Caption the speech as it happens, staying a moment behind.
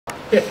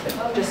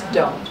Just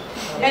don't.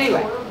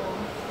 Anyway,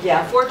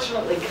 yeah,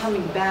 fortunately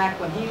coming back,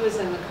 when he was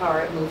in the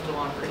car, it moved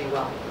along pretty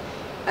well.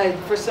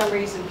 For some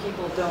reason,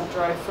 people don't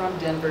drive from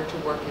Denver to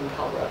work in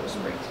Colorado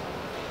Springs.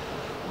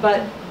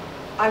 But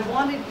I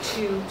wanted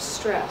to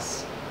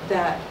stress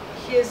that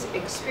his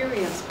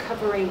experience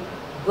covering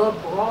the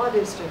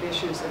broadest of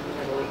issues in the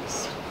Middle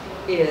East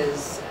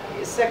is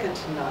second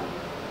to none.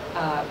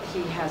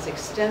 He has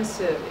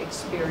extensive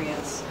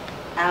experience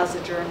as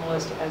a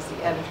journalist, as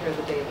the editor of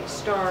the Daily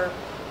Star,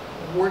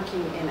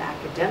 working in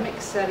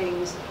academic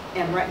settings,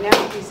 and right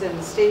now he's in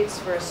the States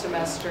for a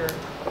semester.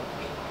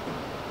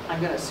 I'm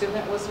going to assume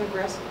that wasn't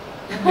aggressive.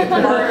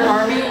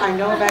 Army, I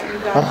know about you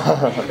guys.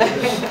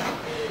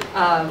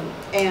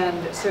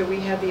 And so we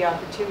had the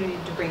opportunity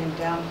to bring him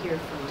down here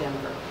from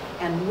Denver.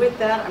 And with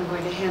that, I'm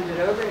going to hand it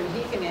over, and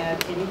he can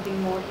add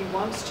anything more he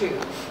wants to.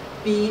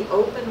 Be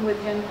open with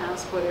him,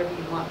 ask whatever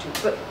you want to.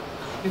 But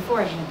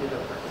before I hand it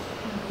over,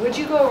 would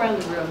you go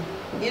around the room,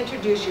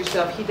 introduce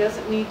yourself? He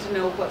doesn't need to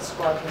know what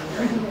squadron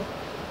you're in,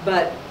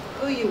 but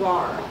who you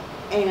are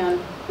and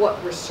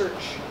what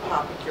research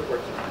topic you're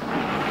working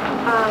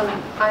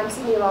on. I'm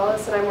Cindy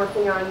Wallace, and I'm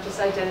working on just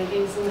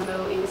identities in the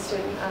Middle East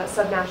and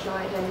subnational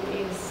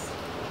identities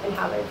and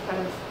how they've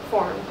kind of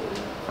formed and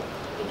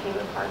became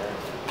a part of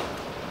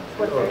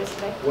what there is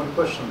today. One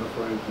question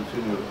before you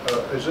continue.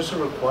 Is this a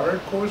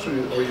required course, or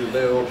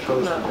they all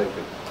chose to take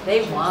it?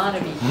 They want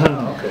to be here.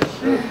 Okay.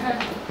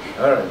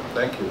 All right.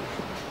 Thank you.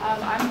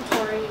 I'm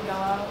Tori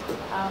Gallo,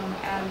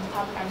 and the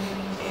topic I'm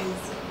doing is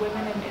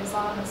women in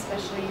Islam,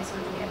 especially sort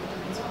of looking at the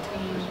difference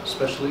between...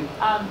 Especially?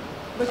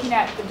 Looking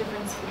at the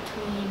difference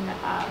between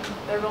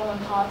their role in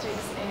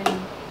politics in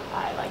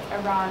like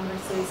Iran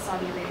versus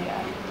Saudi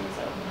Arabia.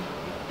 So.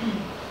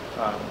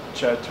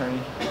 Chad Turney,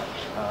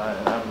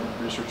 and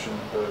I'm researching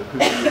the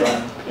Houthi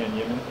run in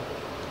Yemen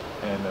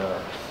and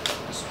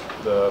just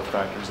the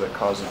factors that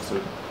cause it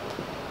to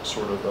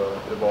sort of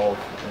evolve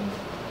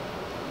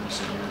in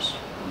recent years,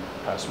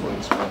 past what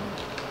it's been.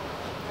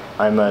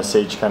 I'm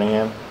Sage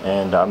Cunningham,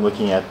 and I'm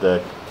looking at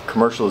the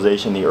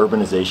commercialization, the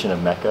urbanization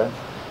of Mecca,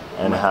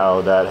 and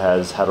how that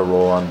has had a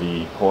role on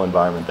the whole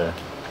environment there.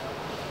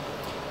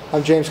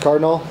 I'm James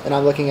Cardinal, and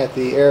I'm looking at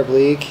the Arab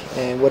League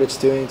and what it's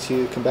doing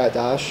to combat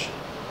Daesh.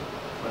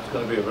 That's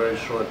going to be a very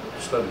short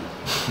study.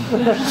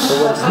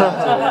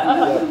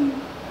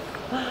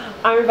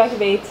 I'm Rebecca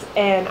Bates,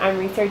 and I'm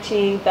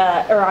researching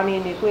the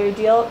Iranian nuclear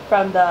deal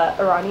from the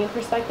Iranian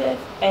perspective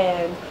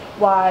and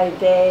why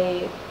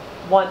they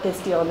want this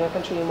deal in their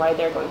country and why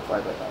they're going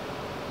forward with it.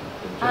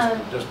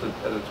 Just an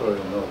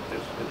editorial note.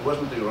 It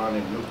wasn't the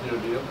Iranian nuclear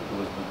deal. It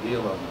was the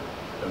deal on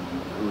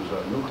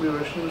nuclear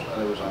issues,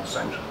 and it was on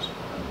sanctions.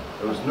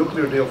 It was a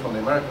nuclear deal from the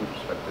American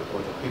perspective,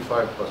 or the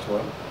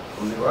P5+1.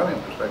 From the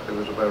Iranian perspective, it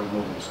was about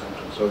removing the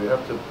sanctions. So you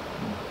have to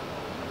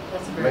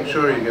make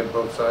sure you get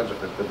both sides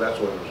of it, but that's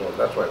what it was.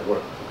 That's why it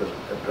worked, because it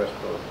addressed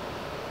both.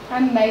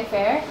 I'm Meg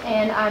Fair,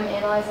 and I'm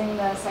analyzing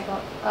the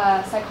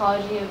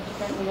psychology of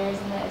different leaders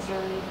in the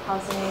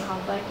Israeli-Palestinian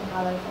conflict and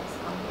how that affects the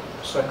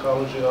conflict.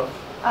 Psychology of?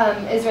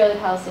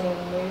 Israeli-Palestinian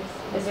leaders.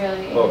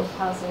 Israeli and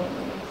Palestinian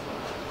leaders.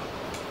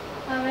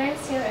 My name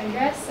is Taylor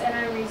Ingres, and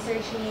I'm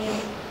researching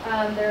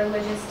the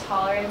religious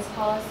tolerance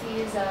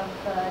policies of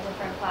the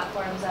different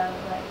platforms of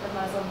like the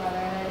Muslim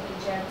Brotherhood,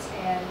 Egypt,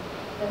 and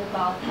the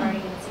Ba'ath Party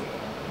in Syria.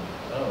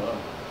 Oh,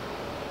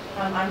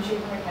 wow. I'm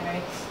Judy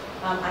Henry.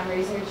 I'm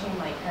researching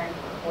like current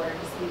border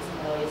disputes in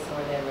the Middle East and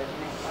where they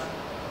originate from.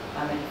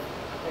 And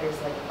there's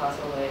like a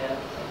possible way to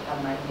have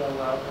an ideal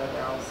world where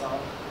they're all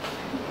solved.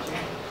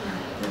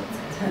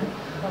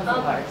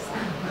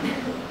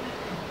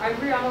 I'm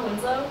Brianna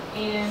Winslow,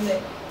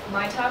 and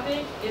my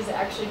topic is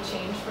actually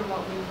changed from what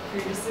we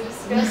previously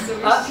discussed, so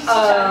we should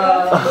chat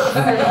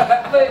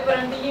about. But what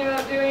I'm thinking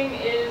about doing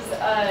is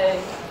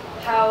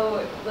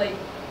how like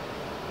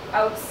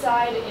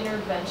outside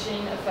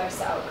intervention affects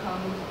the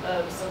outcome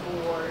of civil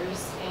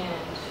wars,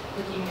 and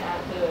looking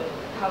at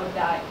how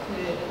that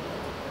could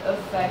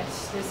affect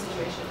the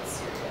situation in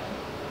Syria.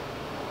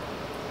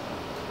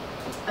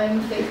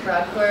 I'm Faith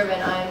Broadcorb,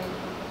 and I'm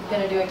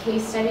going to do a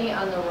case study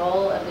on the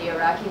role of the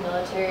Iraqi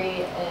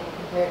military and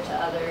compare it to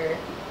other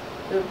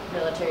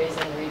militaries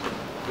in the region.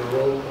 The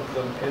role of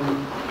them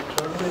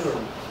internally or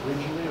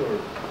regionally, or?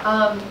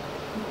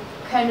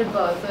 Kind of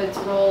both. Its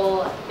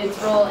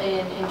role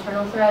in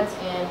internal threats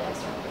and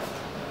external threats.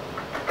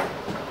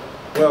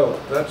 Well,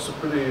 that's a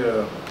pretty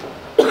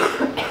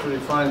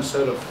fine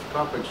set of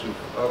topics.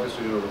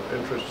 Obviously, your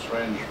interests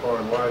range far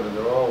and wide, and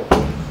they're all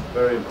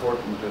very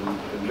important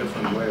in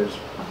different ways.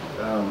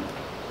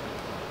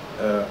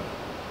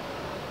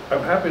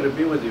 I'm happy to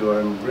be with you.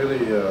 I'm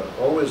really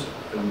always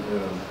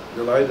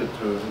delighted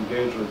to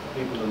engage with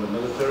people in the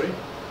military,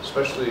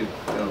 especially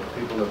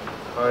people at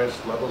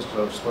highest levels.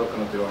 I've spoken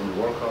at the Army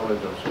War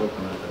College. I've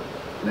spoken at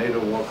the NATO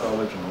War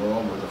College in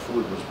Rome, where the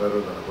food was better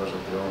than it was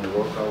at the Army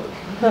War College.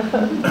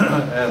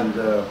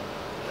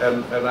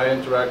 and I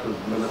interact with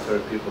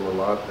military people a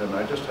lot, and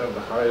I just have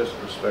the highest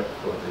respect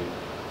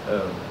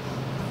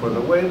for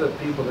the way that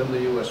people in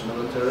the U.S.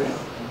 military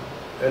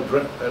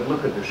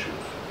look at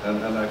issues.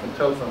 and I can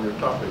tell from your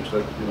topics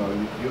that, you know,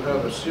 you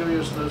have a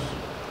seriousness,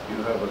 you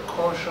have a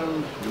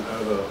caution, you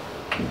have a,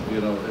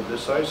 you know, a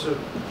decisive,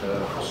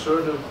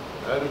 assertive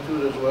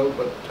attitude as well,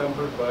 but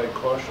tempered by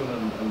caution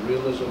and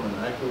realism and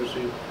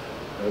accuracy,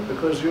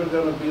 because you're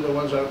going to be the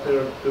ones out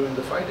there doing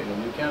the fighting,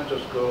 and you can't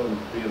just go and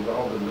be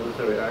involved in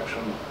military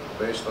action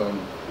based on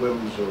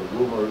whims or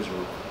rumors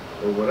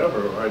or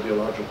whatever,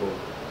 ideological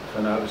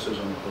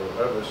fanaticism or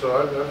whatever. So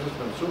I've just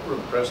been super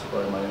impressed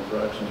by my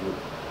interactions with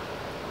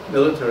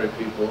military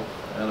people,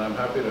 and I'm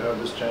happy to have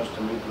this chance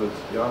to meet with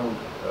young,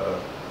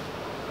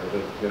 I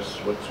guess,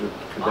 what's your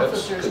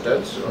cadets?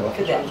 Cadets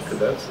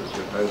is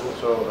your title.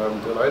 So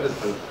I'm delighted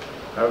to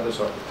have this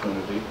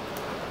opportunity.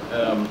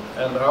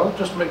 And I'll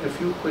just make a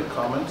few quick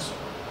comments.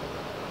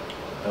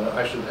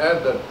 I should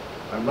add that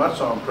I'm not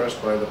so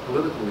impressed by the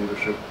political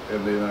leadership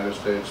in the United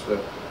States that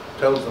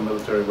tells the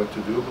military what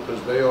to do,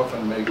 because they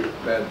often make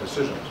bad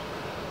decisions.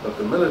 But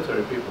the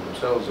military people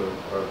themselves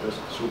are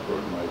just super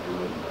in my view,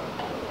 and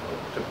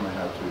I'll tip my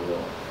hat to you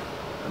all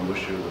and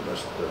wish you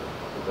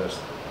the best.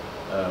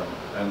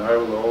 And I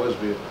will always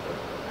be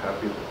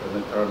happy at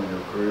any time in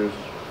your careers.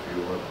 If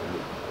you want to,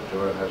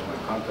 Joanne has my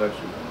contacts,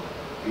 you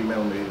can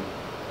email me,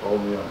 call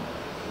me, you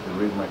can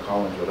read my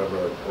columns, whatever.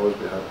 I'd always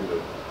be happy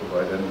to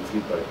provide any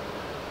feedback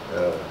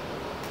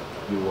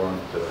you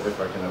want, if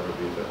I can ever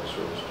be of any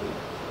service to you.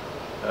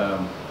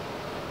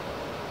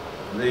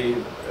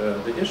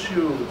 The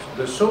issue,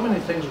 there's so many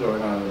things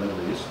going on in the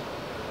Middle East,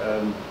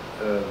 and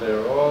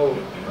they're all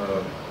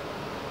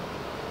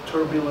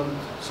turbulent,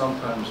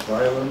 sometimes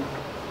violent,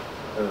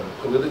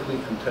 politically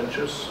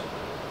contentious.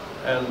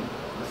 And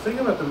the thing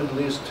about the Middle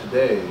East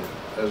today,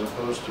 as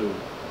opposed to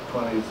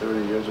 20,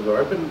 30 years ago,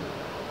 I've been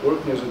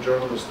working as a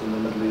journalist in the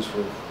Middle East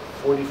for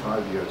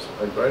 45 years.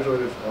 I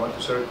went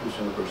to Syracuse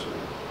University.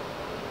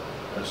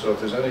 And so if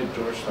there's any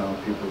Georgetown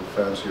people,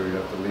 fans here, you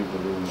have to leave the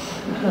room.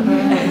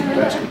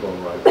 Basketball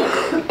right. Did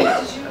you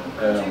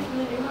graduate from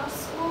the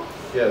Newhouse School?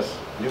 Yes,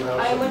 Newhouse.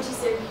 I went to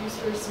Syracuse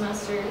for a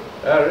semester.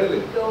 Ah,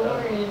 really? Go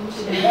Orange.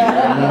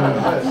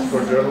 Nice.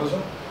 For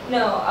journalism?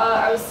 No,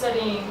 I was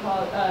studying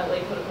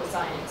like political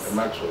science. At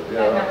Maxwell, At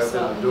yeah.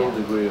 Maxwell, I did a dual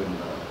degree in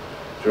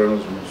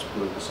journalism and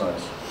political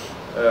science.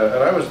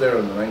 And I was there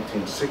in the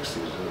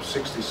 1960s. It was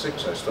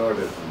 66 I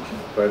started, and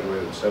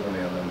graduated in 70,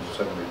 and then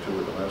 72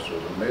 with a master's.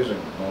 It was an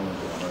amazing moment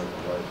in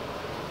American life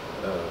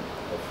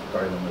of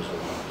dynamism,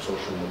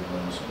 social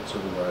movements, and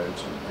civil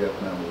rights, and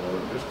Vietnam War,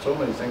 and just so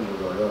many things were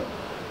going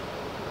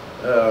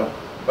on.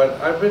 But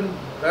I've been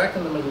back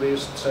in the Middle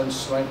East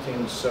since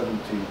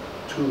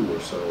 1972 or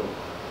so.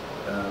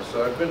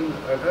 So I've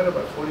had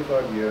about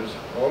 45 years,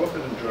 all of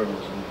it in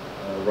journalism,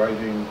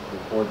 writing,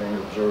 reporting,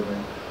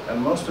 observing,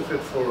 and most of it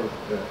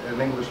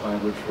in English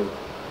language for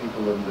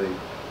people in the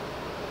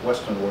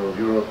Western world,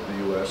 Europe, the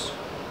US.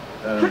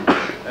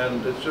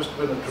 And it's just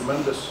been a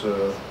tremendous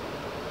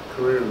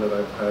career that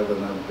I've had,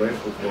 and I'm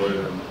grateful for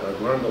it, and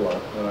I've learned a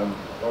lot, and I'm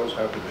always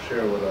happy to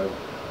share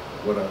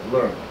what I've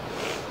learned.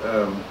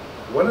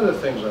 One of the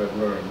things I've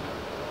learned,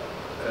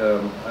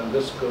 and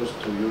this goes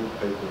to your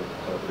paper,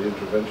 the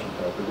intervention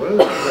topic, one of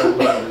the things I've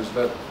learned is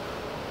that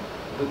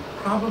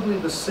probably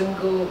the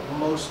single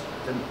most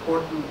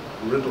important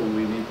riddle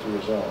we need to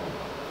resolve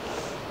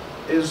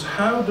is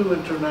how do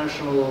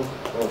international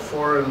or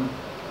foreign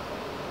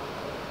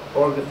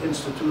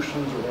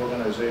institutions or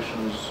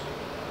organizations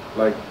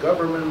like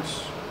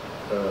governments,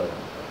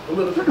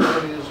 political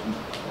parties,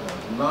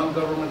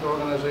 non-government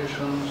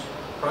organizations,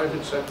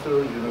 private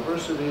sector,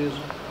 universities,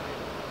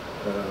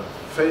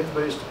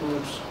 faith-based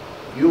groups,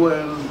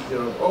 UN,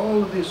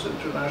 all of these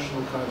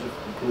international kinds of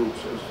groups,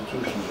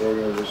 institutions,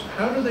 organizations,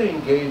 how do they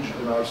engage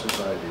in our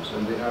societies,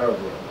 in the Arab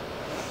world?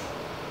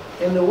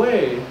 In a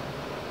way,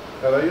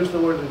 and I use the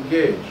word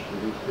engage,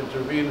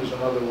 intervene is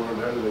another word,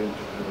 how do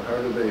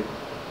they,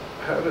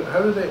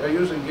 I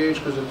use engage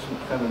because it's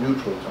kind of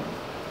neutral term.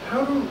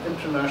 How do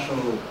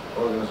international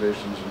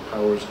organizations and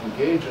powers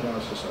engage in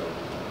our society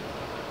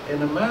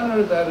in a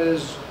manner that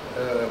is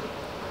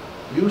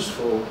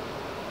useful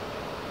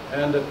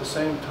and at the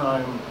same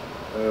time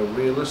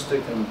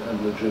realistic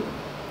and legitimate?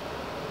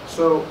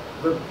 So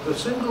the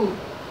single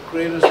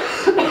greatest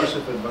piece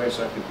of advice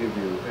I could give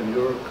you in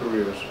your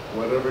careers,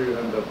 whatever you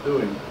end up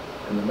doing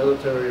in the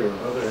military or in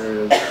other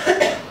areas,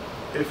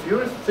 if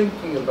you're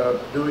thinking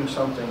about doing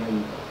something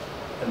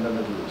in the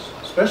Middle East,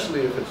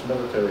 especially if it's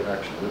military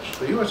action, which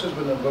the U.S. has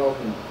been involved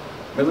in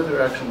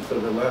military action for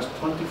the last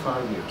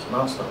 25 years,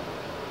 nonstop,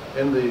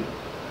 in the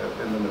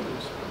Middle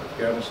East, in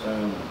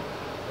Afghanistan,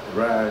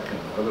 Iraq, and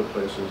other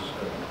places,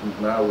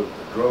 and now with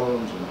the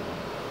drones, and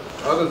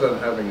other than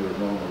having your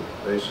normal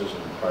bases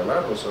and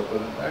bilateral stuff,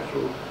 but an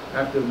actual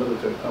active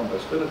military combat.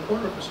 It's been a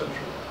quarter of a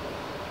century.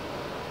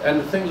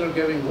 And things are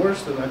getting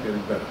worse, they're not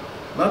getting better.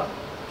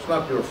 It's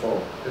not your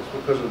fault, it's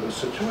because of the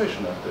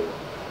situation out there.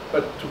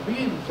 But to be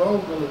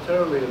involved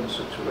militarily in a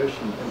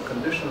situation, in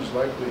conditions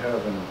like we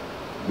have in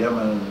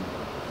Yemen,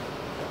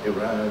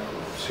 Iraq,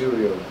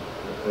 Syria,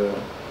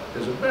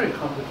 is a very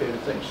complicated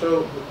thing.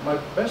 So my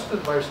best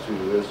advice to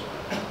you is,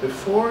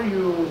 before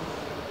you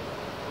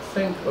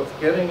think of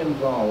getting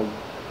involved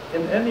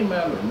in any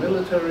manner,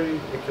 military,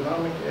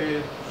 economic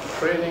aid,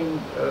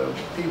 training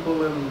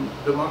people in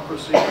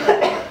democracy,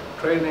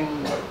 training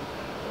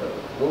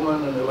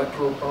women in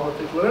electoral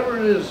politics, whatever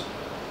it is,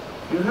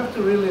 you have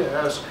to really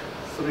ask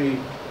three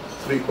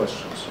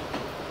questions.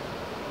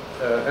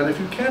 And if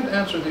you can't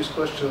answer these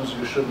questions,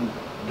 you shouldn't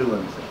do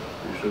anything.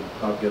 You should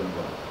not get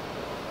involved.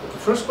 But the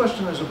first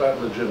question is about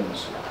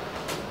legitimacy.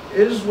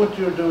 Is what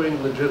you're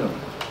doing legitimate?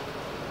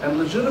 And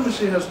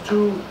legitimacy has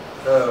two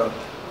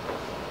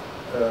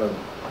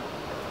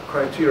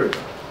criteria.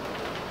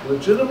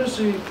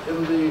 Legitimacy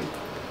in the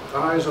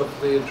eyes of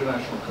the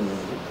international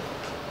community.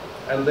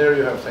 And there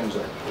you have things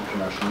like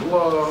international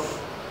law,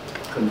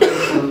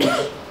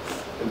 conventions,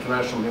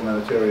 international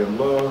humanitarian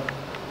law,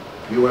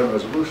 UN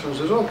resolutions.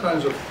 There's all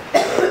kinds of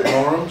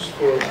norms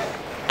for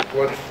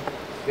what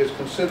is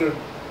considered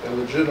a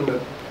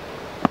legitimate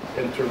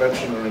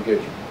intervention or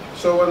engagement.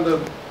 So when the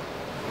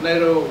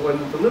NATO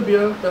went into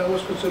Libya, that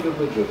was considered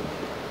legitimate.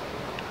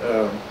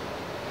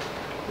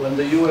 When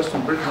the US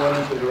and Britain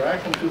went into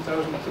Iraq in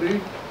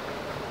 2003,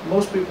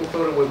 most people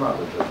thought it was not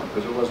legitimate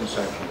because it wasn't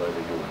sanctioned by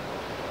the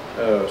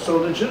UN. So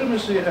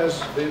legitimacy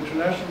has the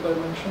international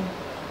dimension,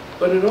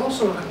 but it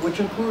also, which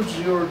includes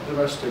your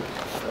domestic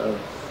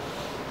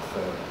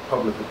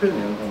public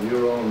opinion on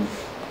your own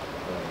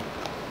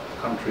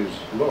country's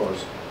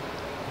laws.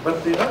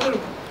 But the other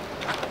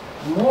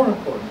more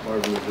important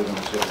part of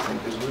legitimacy, I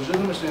think, is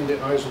legitimacy in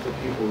the eyes of the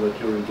people that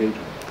you're engaging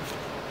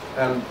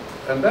with.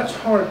 And that's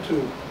hard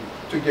to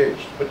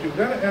gauge, but you've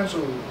got to answer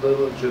the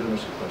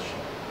legitimacy question.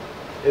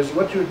 Is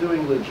what you're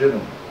doing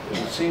legitimate? Does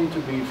it seem to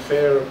be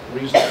fair,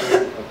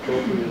 reasonable,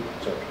 appropriate,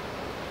 etc.?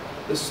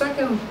 The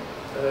second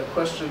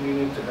question you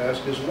need to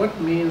ask is,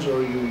 what means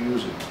are you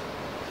using?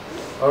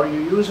 Are you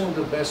using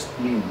the best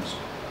means?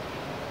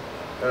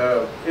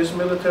 Is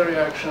military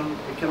action,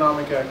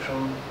 economic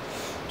action,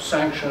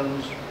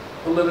 sanctions,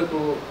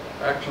 political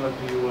action at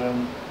the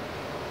UN,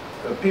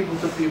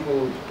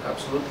 people-to-people,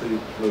 absolutely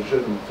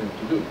legitimate thing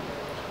to do.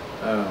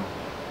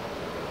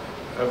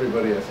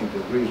 Everybody, I think,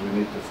 agrees we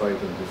need to fight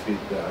and defeat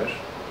Daesh.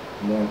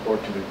 More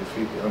importantly,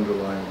 defeat the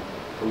underlying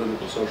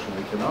political, social,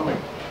 and economic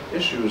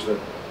issues that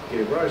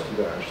gave rise to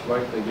Daesh,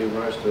 like they gave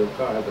rise to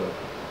Al-Qaeda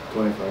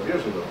 25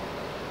 years ago.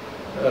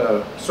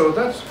 So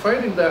that's,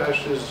 fighting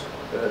Daesh is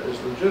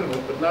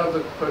legitimate, but now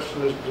the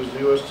question is, does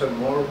the US send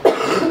more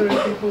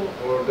military people,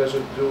 or does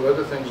it do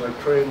other things like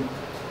train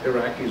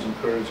Iraqis and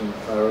Kurds and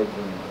Arabs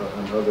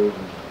and others,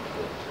 and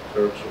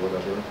Turks or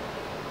whatever?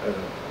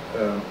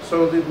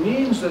 So the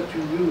means that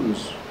you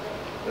use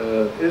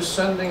is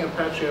sending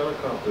Apache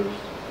helicopters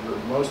the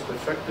most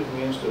effective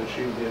means to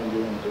achieve the end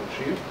you want to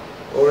achieve,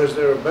 or is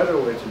there a better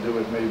way to do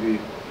it? Maybe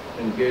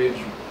engage,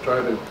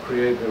 try to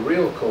create a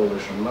real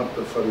coalition, not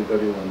the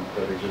fuddy-duddy one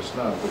that exists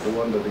now, but the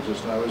one that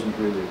exists now isn't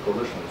really a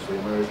coalition. It's the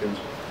Americans,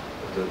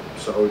 the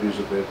Saudis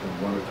a bit,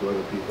 and one or two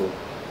other people,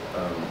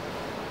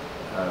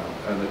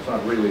 and it's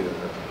not really a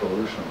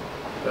coalition.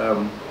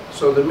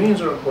 So the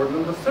means are important.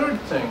 And the third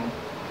thing,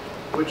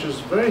 which is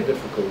very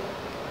difficult,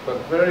 but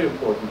very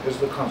important, is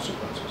the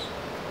consequences.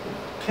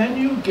 Can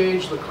you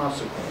gauge the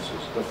consequences,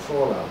 the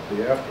fallout,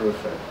 the after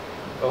effect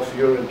of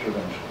your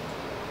intervention?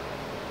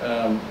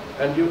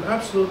 And you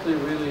absolutely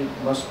really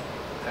must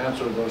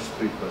answer those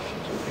three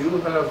questions. If you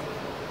have,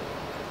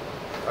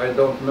 I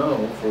don't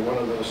know, for one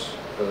of those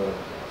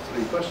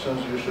three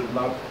questions, you should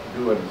not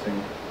do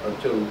anything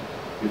until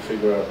you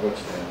figure out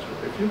what's the answer.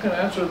 If you can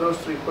answer those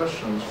three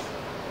questions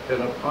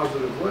in a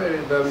positive way,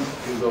 then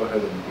you go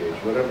ahead and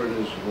engage, whatever it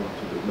is you want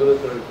to do,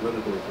 military,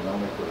 political,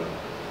 economic,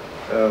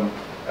 whatever.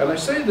 And I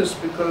say this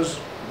because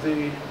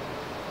the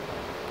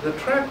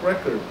track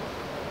record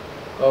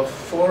of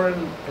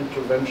foreign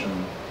intervention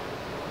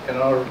in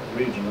our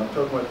region, I'm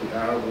talking about the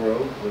Arab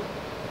world,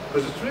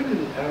 because it's really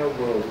the Arab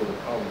world where the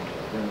problems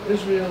are. You know,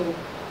 Israel,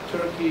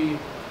 Turkey,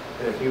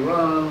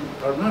 Iran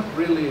are not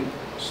really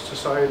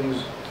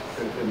societies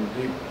in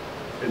deep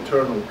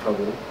internal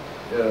trouble.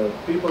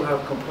 People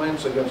have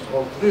complaints against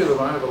all three of them.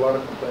 I have a lot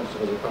of complaints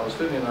as a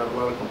Palestinian. I have a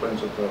lot of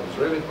complaints about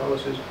Israeli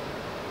policies.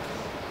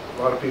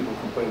 A lot of people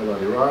complain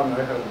about Iran.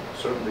 I have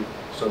certainly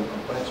some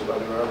complaints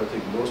about Iran. I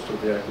think most of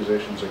the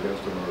accusations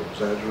against them are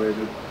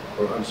exaggerated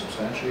or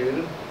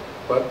unsubstantiated,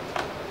 but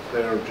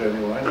they're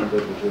genuine and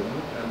they're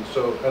legitimate. And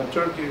so, and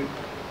Turkey,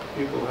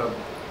 people have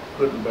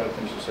good and bad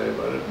things to say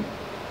about it.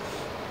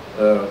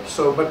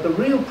 But the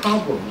real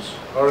problems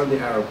are in the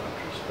Arab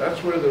countries.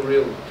 That's where the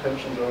real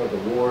tensions are,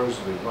 the wars,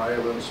 the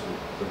violence,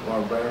 the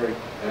barbaric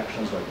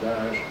actions like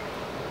Daesh,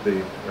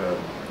 the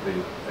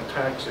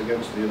attacks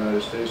against the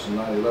United States in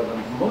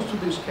 9/11. Most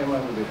of these came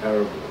out of the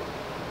Arab world,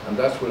 and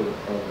that's where the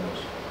problems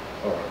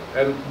are.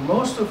 And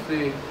most of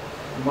the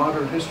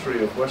modern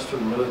history of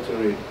Western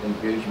military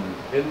engagement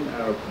in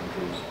Arab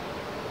countries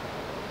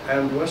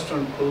and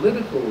Western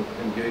political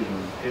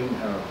engagement in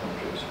Arab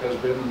countries has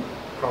been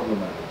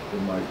problematic,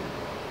 in my view.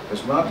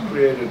 It's not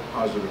created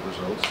positive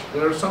results.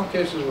 There are some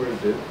cases where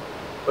it did,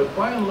 but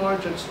by and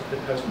large it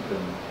hasn't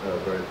been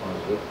very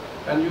positive.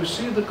 And you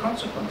see the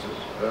consequences.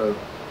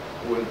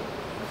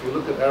 If you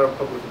look at Arab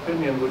public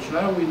opinion, which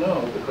now we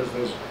know because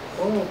there's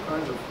all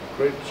kinds of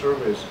great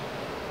surveys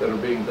that are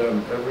being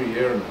done every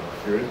year now.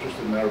 If you're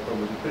interested in Arab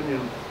public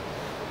opinion,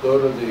 go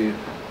to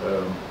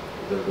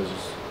there's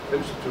this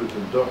institute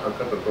in Doha,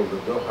 Qatar, called the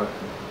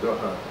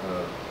Doha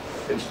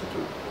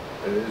Institute.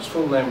 Its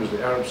full name is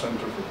the Arab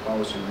Center for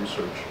Policy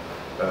Research,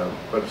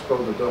 but it's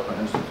called the Doha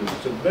Institute.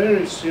 It's a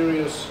very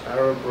serious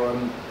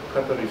Arab-run,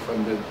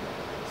 Qatari-funded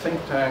think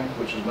tank,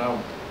 which is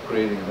now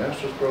creating a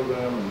master's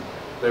program. And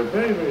they're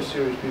very, very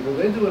serious people.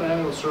 They do an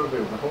annual survey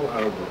of the whole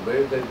Arab world.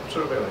 They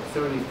survey like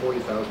 30,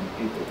 40,000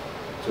 people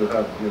to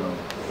have,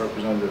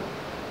 represented.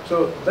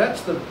 So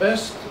that's the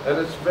best, and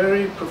it's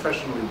very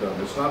professionally done.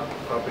 It's not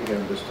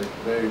propagandistic.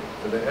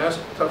 They ask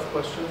tough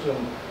questions,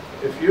 and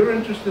if you're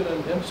interested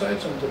in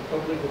insights into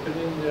public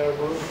opinion in the Arab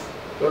world,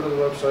 go to the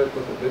website,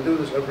 look at. They do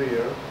this every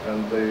year,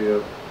 and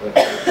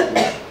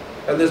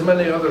and there's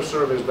many other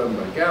surveys done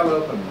by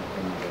Gallup and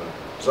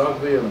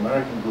Zogby and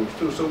American groups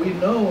too. So we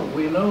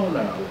know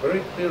now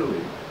very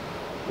clearly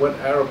what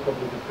Arab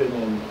public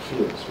opinion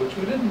feels, which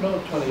we didn't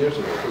know 20 years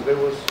ago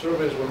because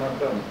surveys were not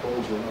done,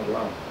 polls were not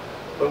allowed.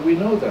 But we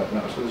know that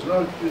now, so there's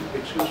no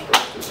excuse for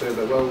us to say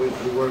that, well, we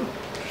weren't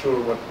sure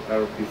what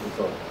Arab people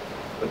thought.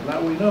 But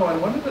now we know,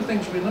 and one of the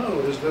things we know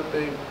is that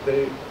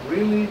they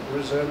really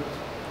resent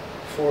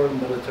foreign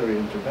military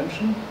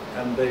intervention,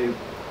 and they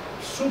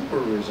super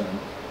resent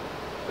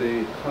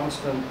the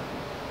constant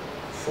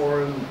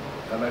foreign,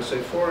 and I say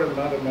foreign,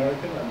 not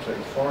American, I'm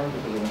saying foreign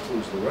because it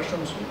includes the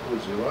Russians,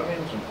 includes the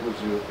Iranians, includes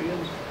the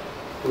Europeans,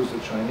 includes the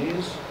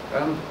Chinese,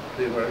 and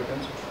the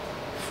Americans.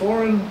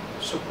 Foreign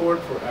support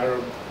for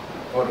Arab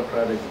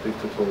autocratic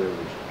dictatorial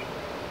regimes.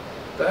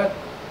 That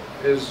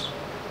is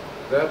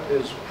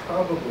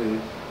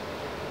probably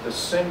the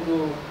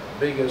single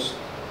biggest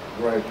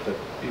gripe that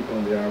people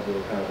in the Arab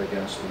world have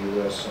against the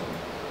US and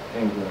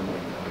England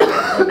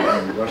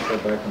and Russia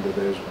back in the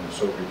days when the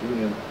Soviet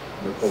Union,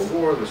 in the Cold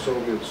War, the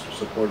Soviets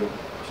supported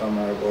some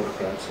Arab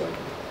autocrats like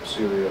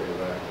Syria,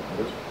 Iraq, and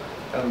this,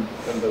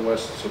 and the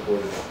West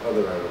supported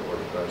other Arab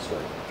autocrats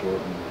like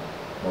Jordan,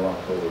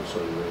 Morocco, or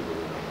Saudi Arabia.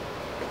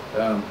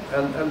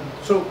 And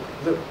so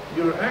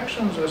your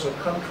actions as a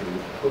country,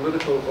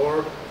 political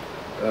or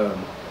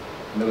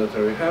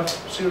military, have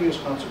serious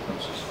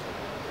consequences.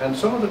 And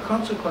some of the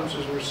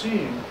consequences we're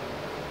seeing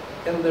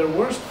in their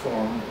worst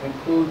form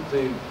include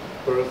the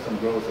birth and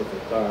growth of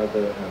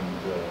Al-Qaeda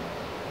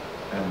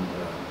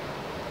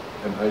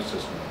and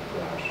ISIS and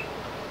Daesh.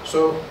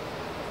 So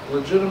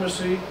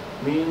legitimacy,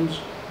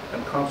 means,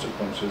 and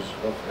consequences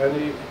of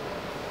any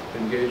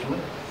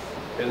engagement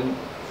in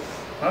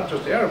not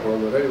just the Arab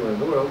world, but anywhere in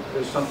the world,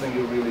 is something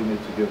you really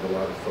need to give a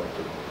lot of thought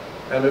to.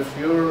 And if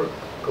your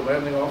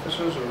commanding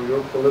officers or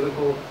your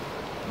political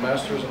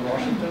masters in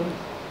Washington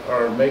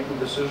are making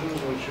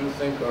decisions which you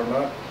think are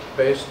not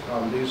based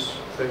on these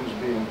things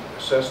being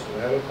assessed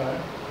ahead of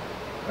time,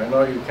 I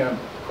know you can't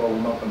call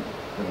them up and,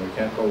 you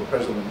can't call the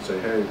president and say,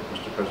 hey,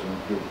 Mr. President,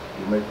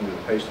 you're making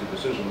a hasty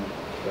decision.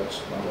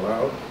 That's not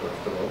allowed,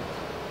 first of all.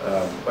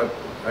 But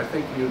I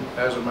think you,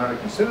 as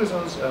American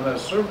citizens and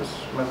as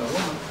servicemen and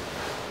women,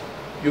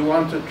 you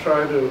want to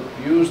try to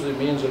use the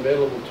means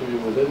available to you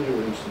within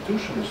your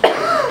institutions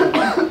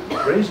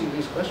to raising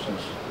these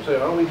questions, to say,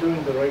 are we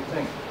doing the right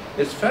thing?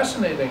 It's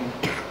fascinating.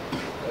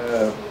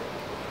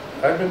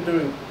 I've been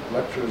doing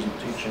lectures and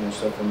teaching and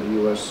stuff in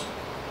the U.S.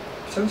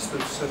 since the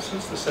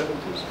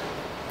 70s.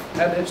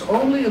 And it's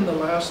only in the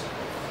last,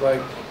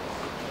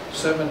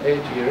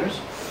 7-8 years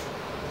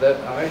that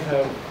I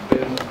have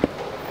been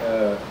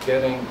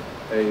getting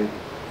a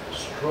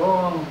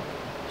strong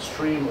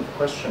stream of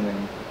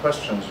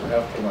questions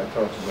after my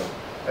talks about.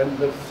 And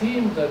the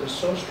theme that is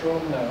so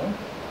strong now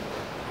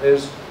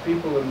is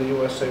people in the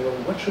U.S. say, well,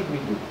 what should we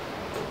do?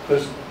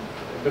 Because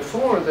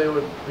before they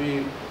would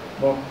be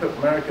more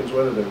Americans,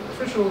 whether they're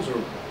officials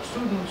or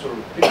students or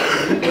people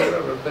in the media,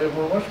 whatever, they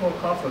were much more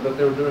confident that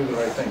they were doing the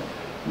right thing.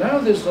 Now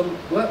there's a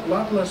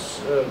lot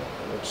less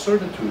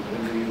certitude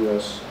in the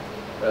U.S.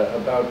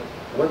 About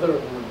whether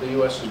the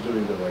U.S. is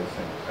doing the right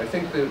thing. I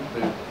think the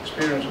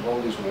experience of all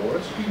these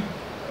wars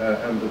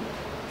and the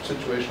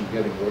situation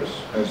getting worse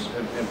has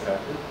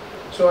impacted.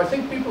 So I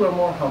think people are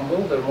more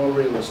humble, they're more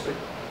realistic,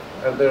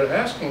 and they're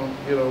asking,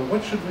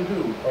 what should we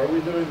do? Are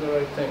we doing the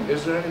right thing?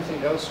 Is there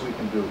anything else we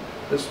can do?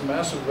 This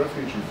massive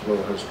refugee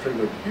flow has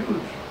triggered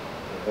huge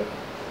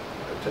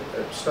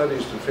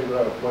studies to figure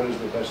out what is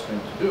the best thing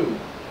to do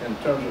in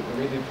terms of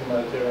immediate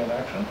humanitarian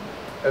action,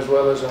 as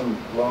well as in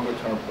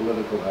longer-term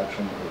political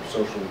action or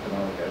social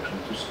economic action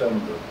to stem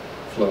the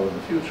flow in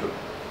the future.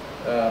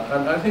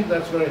 And I think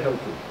that's very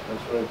helpful.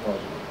 That's very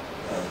positive.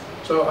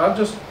 So I'll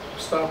just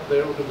stop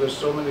there because there's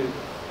so many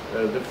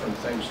different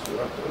things.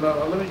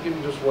 Now, let me give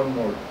you just one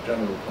more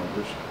general point,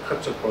 which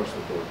cuts across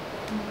the board,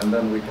 and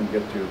then we can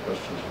get to your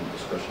questions and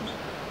discussions.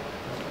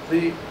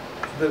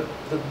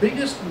 The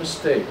biggest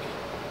mistake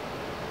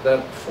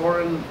that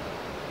foreign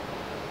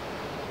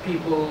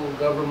people,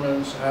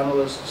 governments,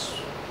 analysts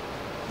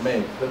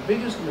make, the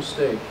biggest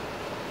mistake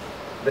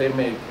they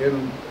make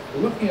in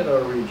looking at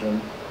our region,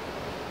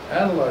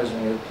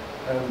 analyzing it,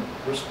 and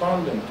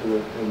responding to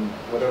it in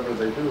whatever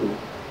they do,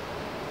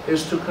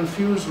 is to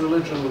confuse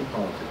religion with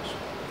politics.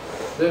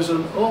 There's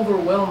an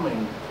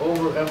overwhelming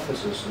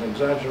overemphasis and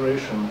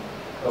exaggeration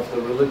of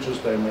the religious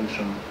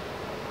dimension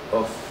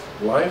of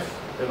life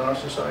in our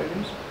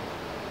societies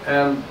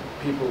and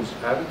people's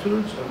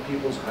attitudes and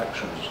people's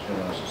actions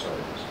in our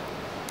societies.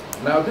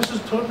 Now, this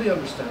is totally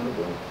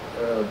understandable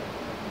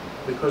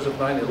because of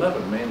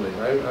 9/11 mainly.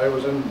 I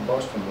was in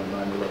Boston when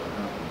 9/11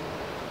 happened.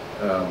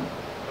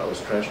 I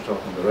was trash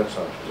talking the Red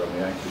Sox because I'm a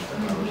Yankees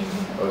fan.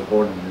 I was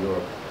born in New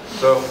York.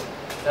 So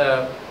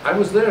I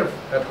was there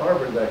at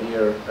Harvard that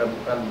year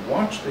and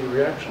watched the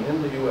reaction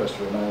in the US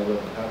when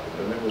 9/11 happened.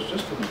 And it was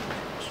just an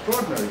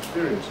extraordinary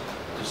experience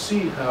to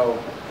see how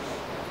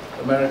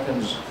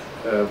Americans,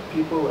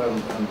 people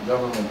and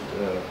government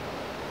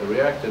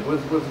reacted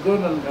with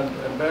good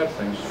and bad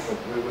things, but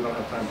we don't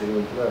have time to go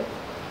into that.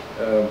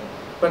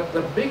 But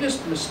the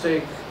biggest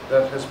mistake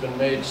that has been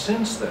made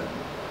since then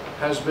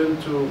has been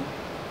to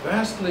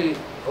vastly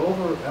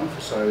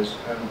overemphasize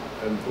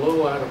and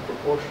blow out of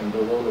proportion the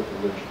role of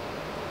religion.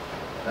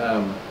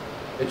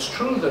 It's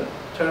true that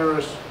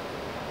terrorists,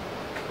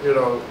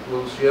 will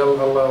yell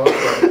Allah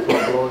Akbar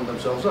before blowing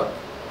themselves up.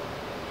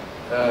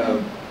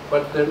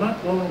 But they're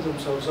not blowing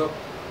themselves up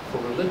for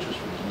religious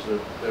reasons.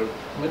 They're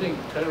committing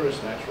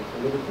terrorist acts for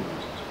political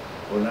reasons,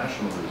 or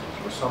national reasons,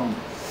 or some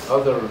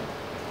other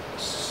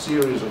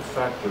series of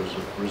factors,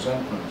 of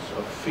resentments,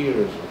 of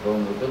fears, of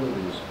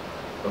vulnerabilities,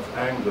 of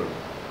anger.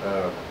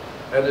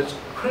 And it's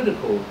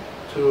critical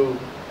to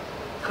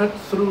cut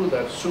through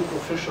that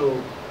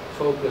superficial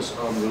focus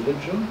on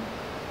religion,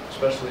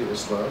 especially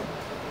Islam,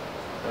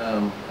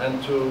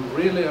 and to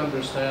really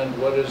understand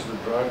what is the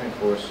driving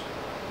force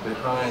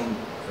behind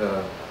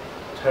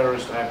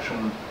terrorist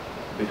action,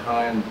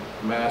 behind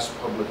mass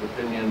public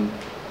opinion,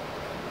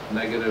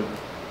 negative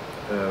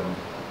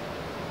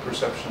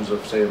perceptions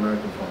of, say,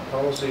 American foreign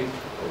policy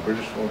or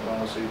British foreign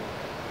policy.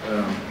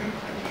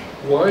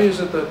 Why is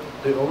it that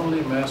the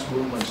only mass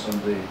movements in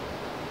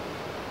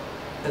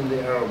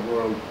the Arab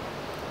world,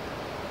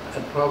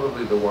 and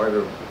probably the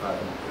wider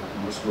Arab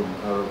Muslim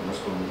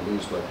Middle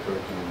East like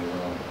Turkey and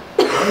Iran,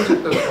 why is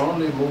it that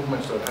only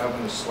movements that have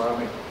an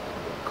Islamic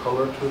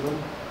color to them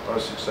are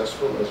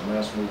successful as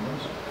mass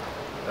movements?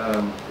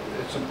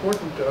 It's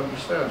important to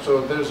understand.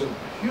 So there's a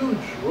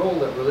huge role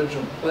that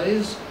religion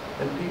plays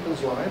in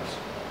people's lives,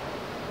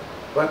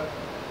 but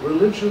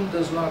religion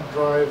does not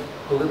drive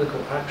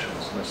political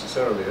actions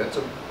necessarily. It's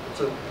a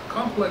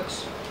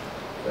complex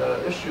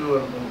issue,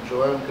 and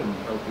Joanne can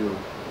help you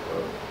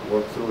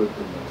work through it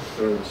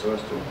during the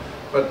semester.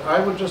 But I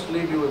would just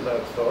leave you with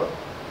that thought.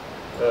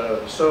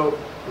 So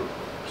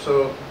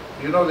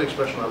you know the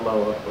expression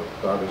Allahu Akbar,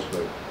 God is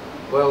great.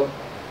 Well,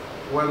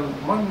 when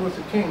Martin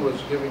Luther King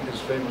was giving his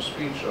famous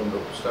speech on the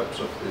steps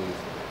of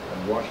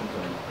in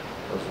Washington,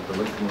 was it the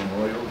Lincoln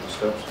Memorial, the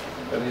steps,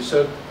 and he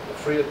said,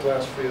 free at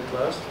last, free at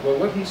last. Well,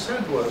 what he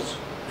said was,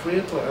 free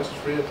at last,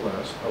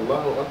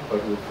 Allahu Akbar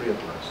will free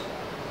at last.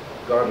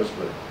 God is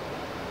great.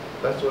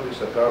 That's what he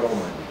said, God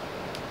Almighty.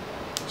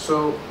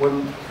 So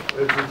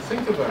if you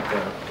think about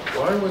that,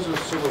 why was a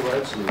civil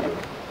rights leader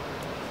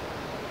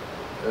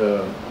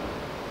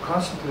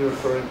constantly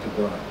referring to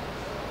God?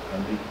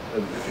 And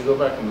if you go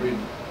back and read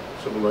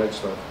civil rights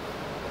stuff,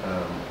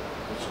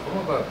 it's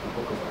all about the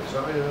book of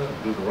Isaiah,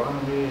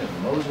 Deuteronomy,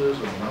 and Moses,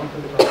 and the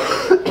mountaintop,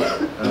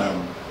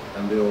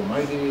 and the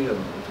Almighty, and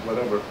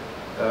whatever.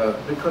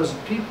 Because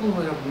people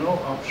who have no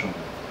option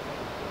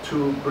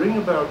to bring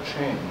about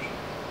change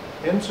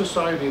in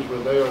societies where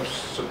they are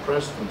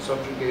suppressed and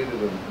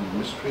subjugated and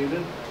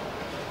mistreated,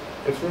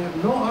 if they have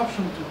no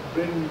option to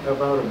bring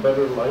about a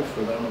better life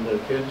for them and their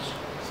kids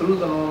through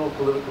the normal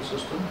political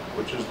system,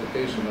 which is the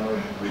case in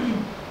our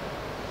region,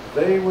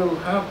 they will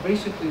have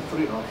basically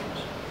three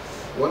options.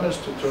 One is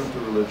to turn to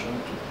religion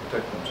to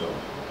protect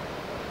themselves,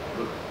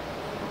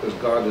 because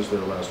God is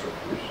their last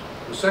refuge.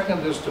 The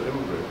second is to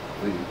immigrate,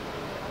 leave,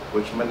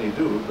 which many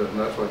do, but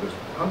that's why there's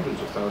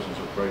hundreds of thousands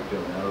of bright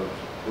young Arabs,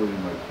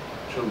 including my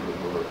children,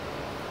 who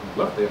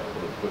left the Arab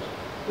world because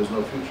there's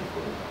no future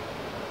for them.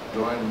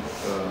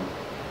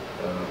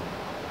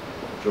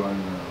 Join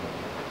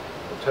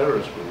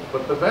terrorist groups,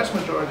 but the vast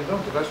majority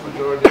don't. The vast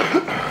majority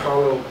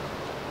follow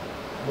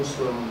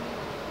Muslim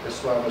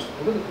Islamist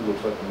political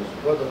groups like the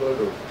Muslim Brotherhood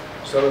or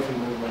Salafi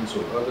movements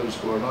or others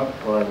who are not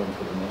violent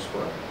for the most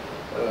part.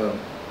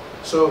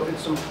 So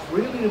it's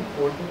really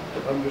important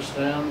to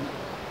understand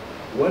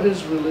what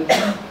is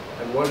religion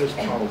and what is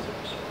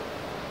politics,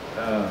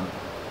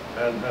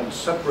 and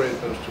separate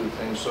those two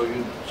things. So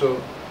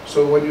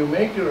when you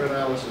make your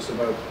analysis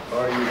about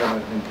are you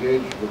going to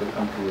engage with the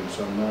country in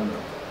some manner,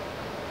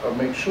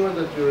 make sure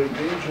that you're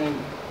engaging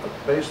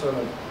based on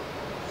an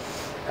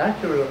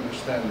accurate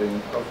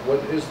understanding of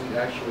what is the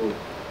actual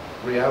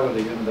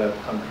reality in that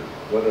country,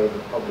 what are the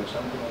public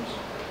sentiments,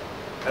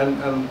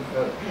 and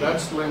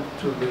that's linked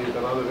to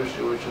another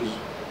issue, which is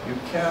you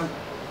can't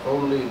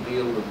only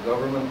deal with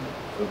government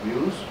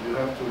views, you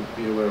have to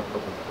be aware of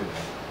public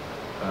opinion,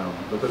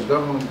 because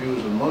government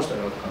views in most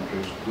Arab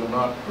countries do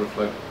not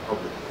reflect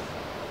public,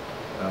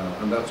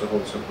 and that's a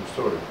whole simple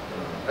story.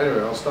 Anyway,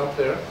 I'll stop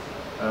there.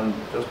 and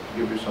just to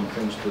give you some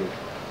things to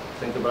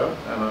think about.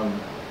 And I'm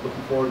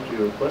looking forward to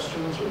your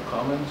questions or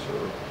comments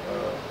or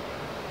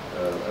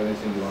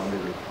anything you want me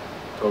to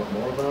talk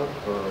more about.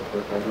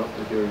 But I'd love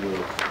to hear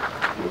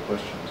your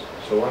questions.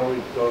 So why don't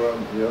we go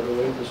around the other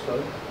way this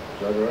time? Is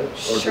that all right? Or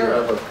Sure. do you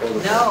have a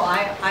protocol? No,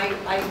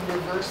 I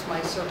reverse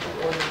my circle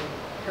order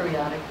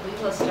periodically.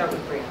 Let's start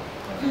with Brianna.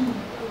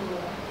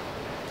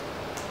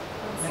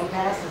 No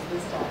passes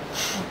this time.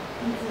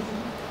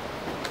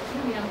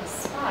 Put me on the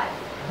spot.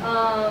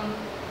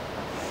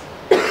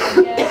 I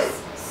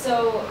guess,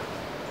 so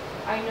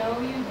I know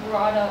you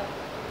brought up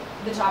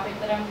the topic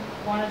that I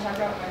want to talk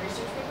about in my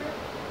research paper.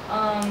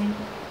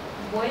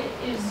 What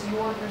is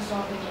your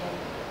personal opinion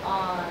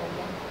on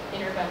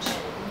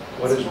intervention?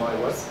 in What is schools? my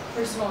what?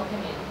 Personal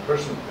opinion.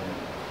 Personal opinion.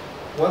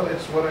 Well,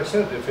 it's what I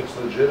said. If it's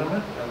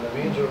legitimate and the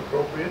means are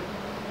appropriate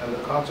and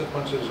the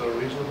consequences are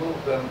reasonable,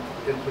 then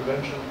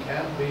intervention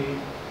can be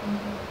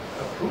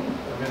approved.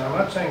 I mean, I'm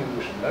not saying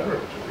we should never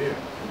intervene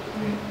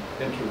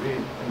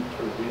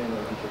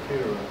or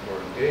interfere or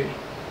engage.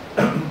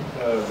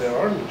 There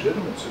are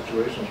legitimate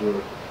situations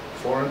where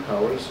foreign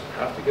powers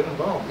have to get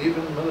involved,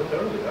 even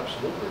militarily,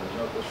 absolutely, there's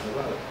no question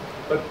about it.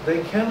 But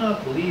they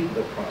cannot lead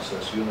the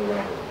process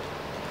unilaterally.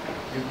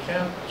 You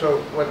can't, so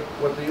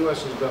what the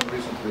U.S. has done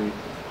recently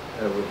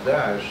with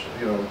Daesh,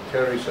 you know,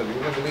 Kerry said,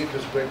 we're going to lead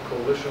this great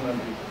coalition and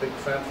big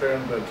fanfare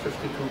and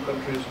 52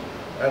 countries,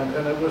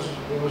 and it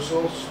was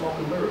all smoke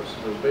and mirrors.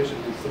 It was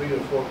basically 3 or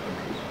 4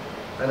 countries.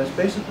 And it's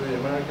basically the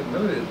American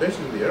military, it's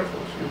basically the Air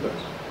Force,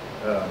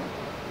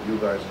 you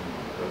guys and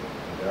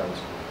gals.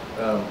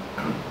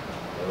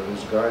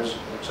 Is guys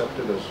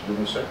accepted as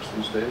unisex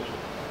these days?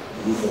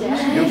 You folks.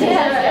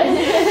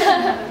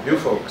 You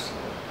folks.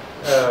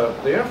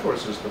 The Air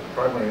Force is the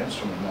primary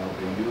instrument now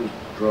being used.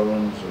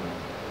 Drones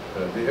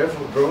and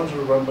the drones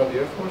are run by the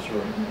Air Force,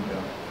 or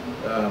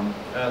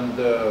and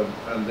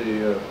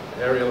the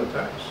aerial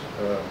attacks.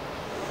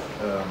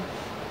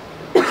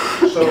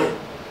 So,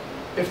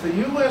 if the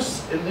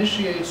U.S.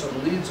 initiates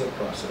and leads a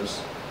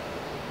process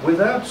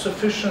without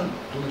sufficient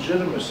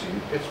legitimacy,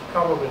 it's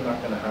probably not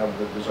going to have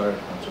the desired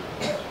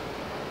consequences.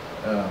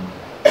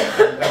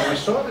 And we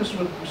saw this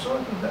with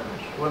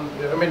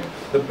Daesh. I mean,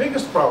 the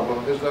biggest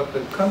problem is that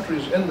the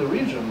countries in the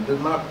region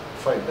did not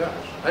fight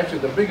Daesh. Actually,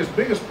 the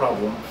biggest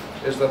problem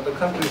is that the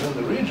countries in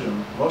the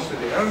region, mostly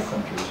the Arab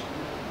countries,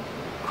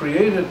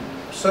 created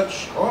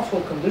such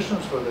awful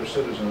conditions for their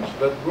citizens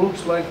that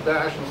groups like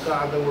Daesh and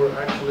Qaeda were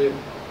actually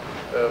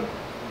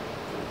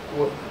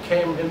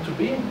came into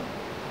being,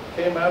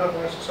 came out of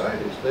our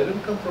societies. They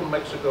didn't come from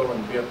Mexico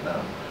and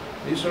Vietnam.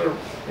 These are,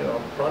 you know,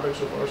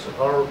 products of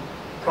our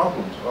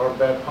problems, our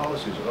bad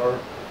policies, our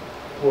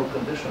poor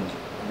conditions,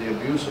 the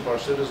abuse of our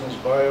citizens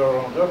by our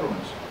own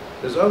governments.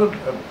 There's other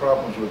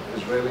problems with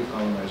Israeli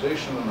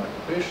colonization and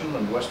occupation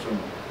and Western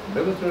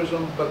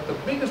militarism, but the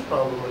biggest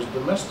problem is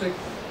domestic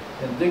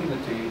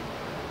indignity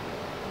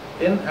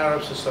in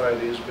Arab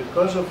societies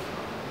because of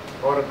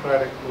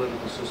autocratic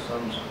political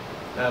systems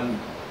and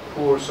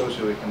poor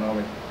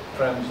socioeconomic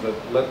trends that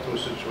led to a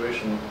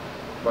situation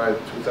by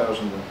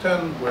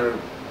 2010 where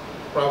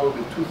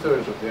probably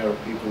 2/3 of the Arab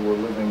people were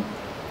living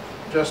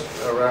just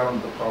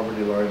around the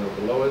poverty line or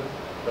below it,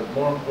 but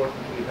more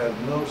importantly had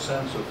no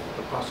sense of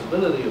the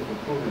possibility of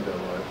improving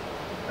their lives.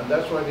 And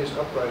that's why these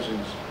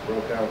uprisings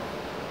broke out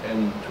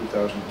in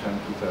 2010,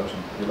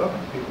 2011.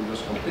 People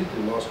just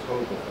completely lost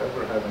hope of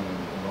ever having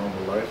a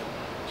normal life,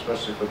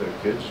 especially for their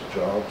kids,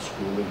 jobs,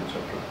 schooling,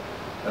 etc.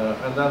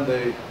 And then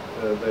they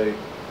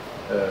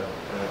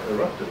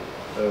erupted.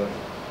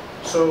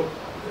 So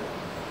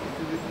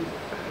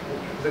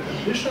the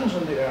conditions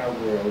in the Arab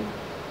world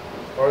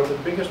are the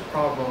biggest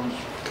problems,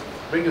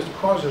 biggest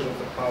causes of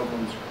the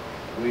problems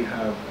we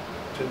have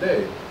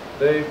today.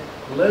 They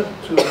led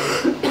to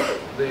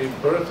the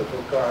birth of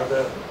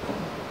Al-Qaeda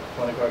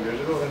 25 years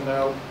ago, and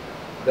now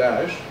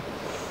Daesh,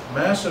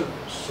 massive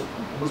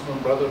Muslim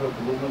Brotherhood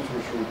movements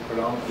which were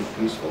predominantly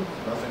peaceful,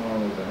 nothing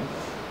wrong with them.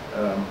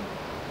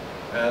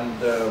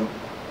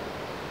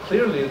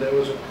 Clearly there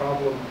was a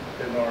problem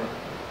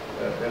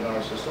in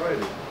our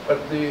society.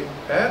 But the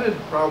added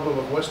problem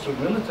of Western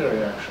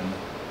military action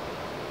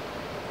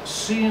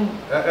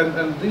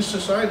and these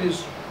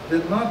societies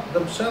did not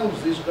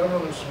themselves, these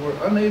governments were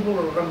unable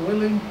or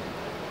unwilling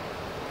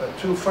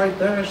to fight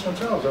Daesh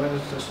themselves. I mean,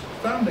 it's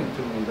astounding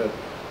to me that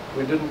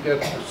we didn't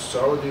get the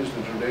Saudis,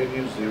 the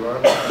Jordanians, the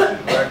Iranians,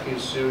 the Iraqis,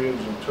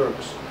 Syrians, and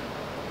Turks,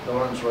 the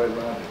ones right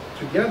around it,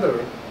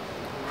 together,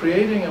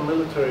 creating a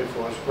military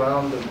force,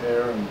 ground and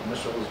air and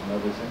missiles and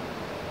everything,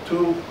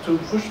 to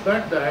push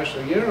back Daesh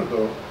a year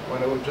ago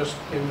when it just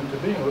came into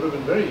being. It would have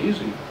been very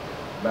easy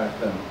back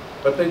then,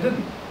 but they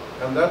didn't.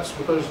 And that's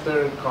because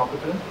they're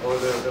incompetent, or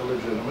they're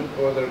illegitimate,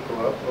 or they're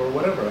corrupt, or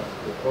whatever,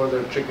 or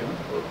they're chicken.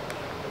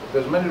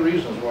 There's many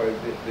reasons why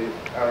the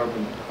Arab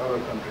and other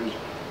countries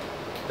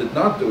did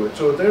not do it.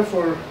 So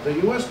therefore, the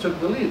U.S. took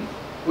the lead,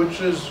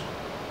 which is,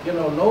 you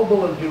know,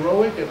 noble and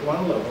heroic at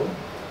one level,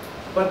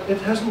 but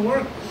it hasn't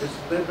worked.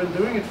 They've been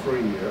doing it for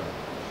a year,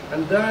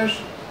 and Daesh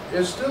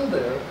is still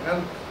there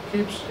and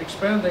keeps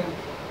expanding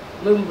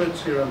little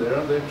bits here and there,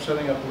 and they're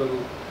setting up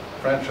little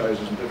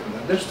franchises and different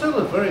things. They're still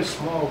a very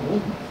small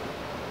movement.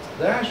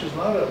 Daesh is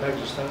not an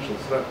existential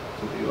threat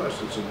to the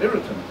U.S. It's an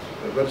irritant,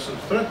 but it's a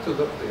threat to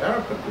the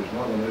Arab countries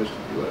more than it is to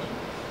the U.S.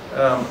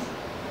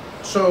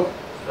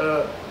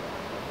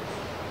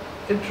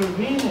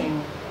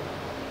 Intervening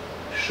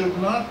should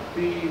not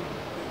be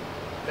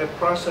a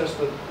process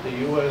that the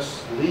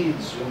U.S.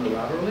 leads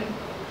unilaterally,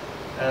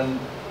 and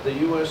the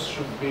U.S.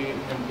 should be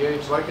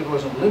engaged, like it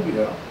was in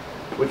Libya,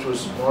 which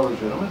was more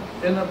legitimate,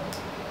 in a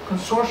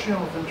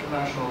consortium of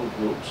international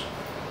groups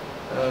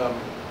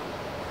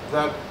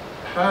that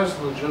has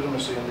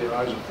legitimacy in the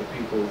eyes of the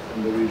people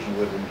in the region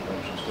where the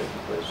intervention is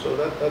taking place. So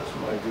that's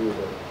my view of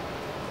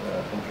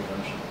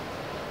intervention.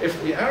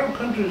 If the Arab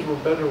countries were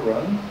better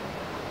run,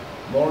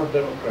 more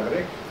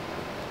democratic,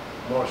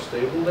 more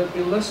stable, there'd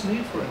be less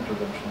need for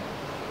intervention.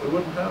 We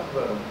wouldn't have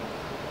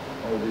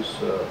all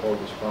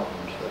these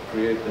problems that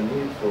create the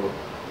need for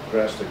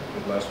drastic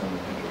last-minute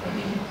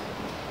intervention.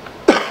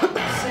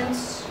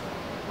 Since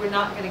we're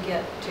not going to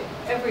get to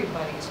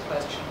everybody's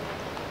question,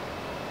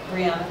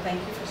 Brianna, thank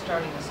you for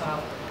starting us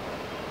off.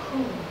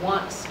 Who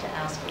wants to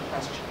ask a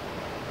question?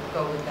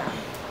 We'll go with that.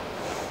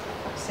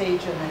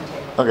 Sage and then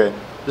Taylor. Okay,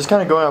 just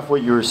kind of going off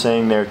what you were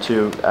saying there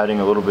too, adding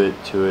a little bit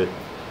to it.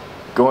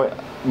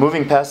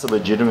 Moving past the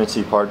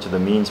legitimacy part to the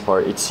means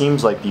part, it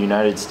seems like the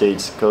United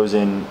States goes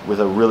in with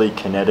a really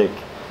kinetic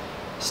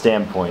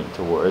standpoint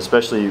to war,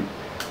 especially,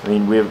 I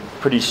mean, we have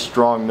pretty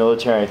strong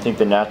military. I think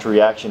the natural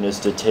reaction is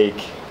to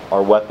take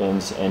our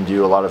weapons and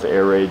do a lot of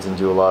air raids and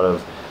do a lot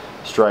of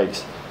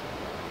strikes.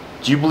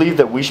 Do you believe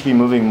that we should be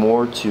moving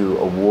more to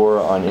a war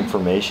on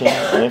information?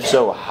 And if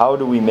so, how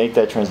do we make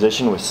that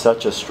transition with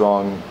such a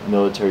strong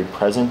military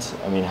presence?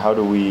 I mean, how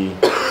do we,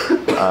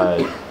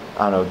 I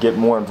don't know, get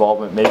more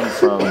involvement maybe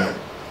from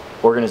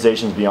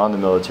organizations beyond the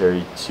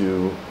military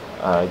to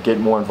get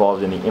more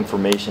involved in the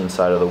information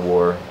side of the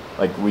war,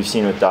 like we've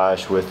seen with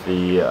Daesh with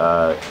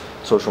the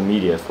social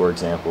media, for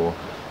example,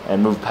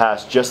 and move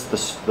past just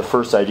the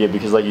first idea,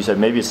 because like you said,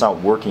 maybe it's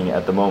not working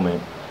at the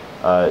moment,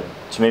 to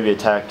maybe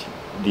attack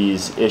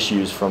these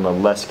issues from a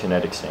less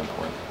kinetic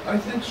standpoint? I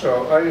think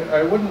so.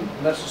 I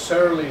wouldn't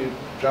necessarily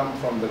jump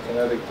from the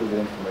kinetic to the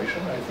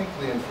information. I think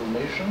the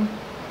information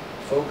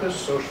focus,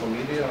 social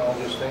media, and all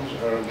these things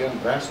are again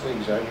vastly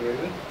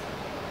exaggerated.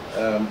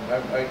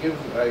 I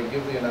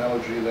give the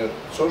analogy that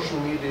social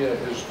media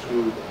is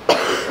to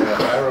the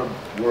Arab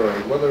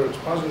world, whether it's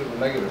positive or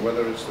negative,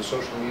 whether it's the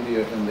social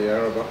media in the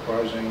Arab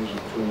uprisings in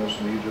Tunis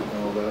and Egypt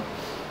and all that,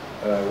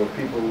 where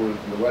people in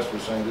the West were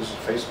saying this is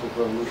Facebook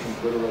revolution,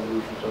 Twitter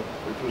revolution, stuff,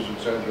 which was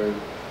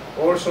exaggerated,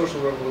 or social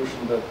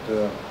revolution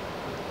that,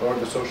 or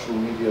the social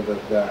media that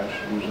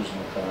Daesh uses in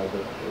the cloud,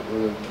 that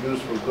were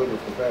used for good or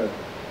for bad.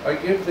 I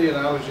give the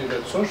analogy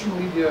that social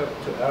media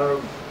to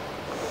Arab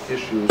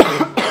issues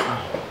is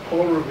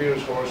Paul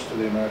Revere's horse to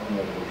the American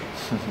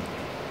Revolution.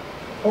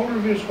 Paul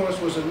Revere's horse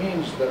was a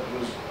means that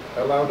was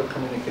allowed a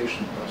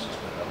communication process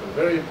to happen, a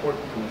very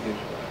important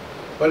communication process.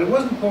 But it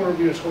wasn't Paul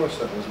Revere's horse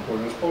that was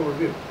important, it was Paul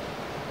Revere.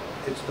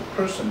 It's the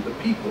person, the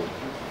people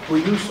who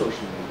use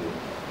social media,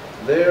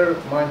 their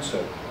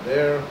mindset,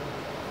 their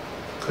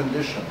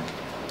condition,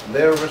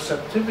 their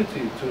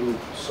receptivity to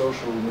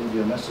social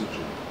media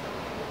messaging,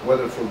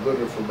 whether for good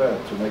or for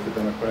bad, to make a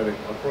democratic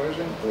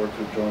uprising or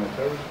to join a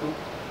terrorist group.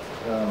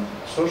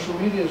 Social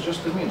media is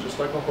just a means, just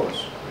like a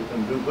horse. You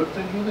can do good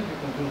things with it, you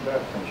can do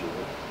bad things with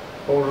it.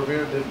 Paul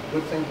Revere did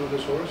good things with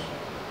his horse.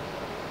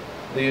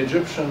 The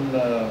Egyptian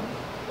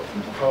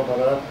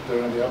Muhabarat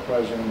during the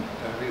uprising in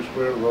Tahrir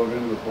Square rode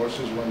in with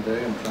horses one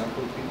day and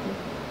trampled people.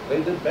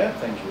 They did bad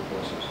things with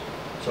horses.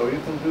 So you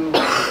can do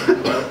both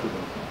of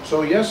them.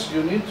 So yes,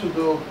 you need to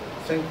go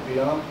think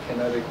beyond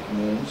kinetic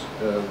means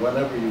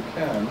whenever you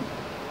can.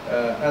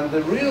 And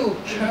the real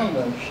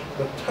challenge,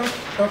 the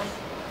tough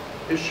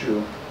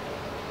issue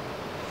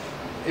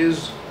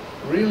is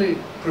really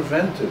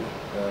preventive,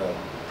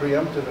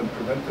 preemptive and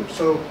preventive.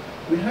 So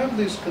we have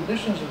these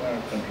conditions in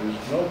our countries,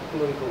 no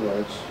political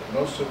rights,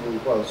 no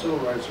civil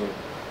rights are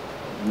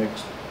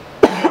mixed.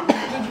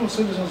 Individual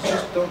citizens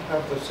just don't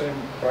have the same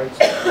rights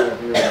that we have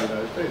here in the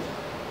United States.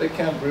 They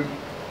can't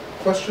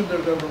question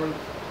their government,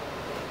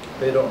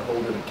 they don't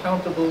hold it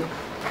accountable.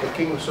 The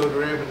King of Saudi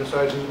Arabia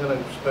decides he's going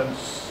to spend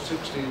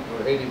 60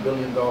 or 80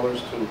 billion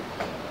dollars to,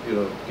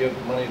 give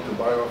money to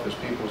buy off his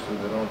people so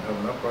they don't have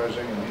an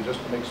uprising, and he just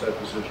makes that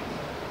decision.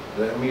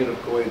 The Emir of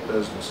Kuwait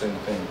does the same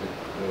thing.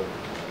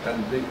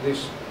 And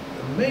these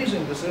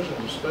amazing decisions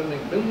of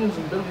spending billions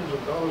and billions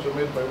of dollars are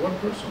made by one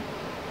person.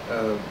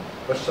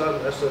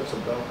 Bashar al-Assad,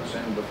 Saddam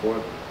Hussein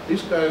before.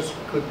 These guys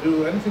could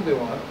do anything they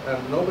want,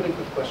 and nobody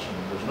could question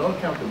them. There's no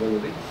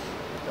accountability,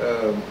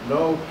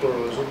 no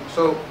pluralism.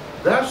 So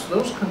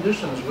those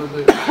conditions with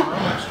the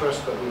economic stress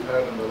that we've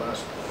had in the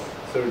last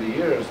 30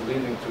 years,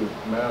 leading to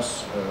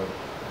mass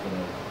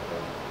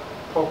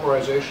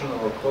pauperization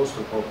or close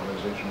to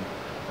pauperization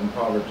and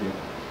poverty,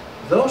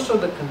 those are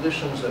the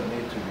conditions that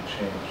need to be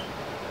changed.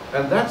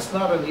 And that's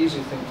not an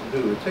easy thing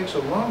to do. It takes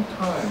a long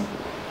time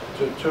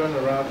to turn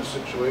around a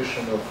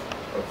situation of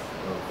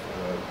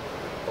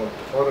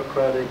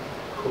autocratic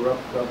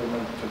corrupt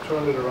government, to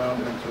turn it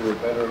around into a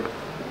better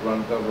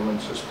run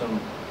government system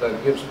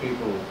that gives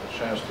people a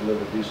chance to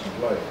live a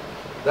decent life.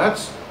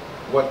 That's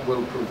what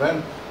will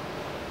prevent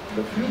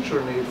the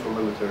future need for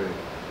military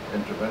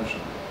intervention.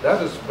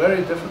 That is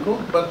very difficult,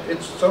 but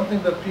it's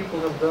something that people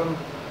have done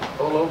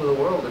all over the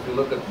world. If you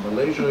look at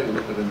Malaysia, you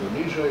look at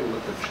Indonesia, you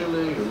look at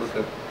Chile, you look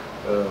at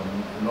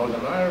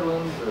Northern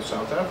Ireland,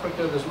 South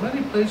Africa, there's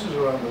many places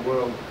around the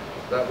world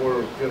that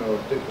were, you know,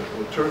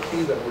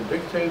 Turkey, that were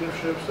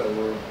dictatorships, that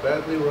were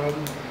badly run.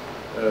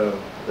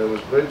 There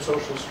was great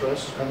social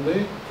stress, and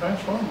they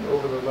transformed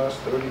over the last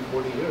 30,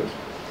 40 years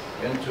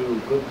into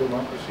good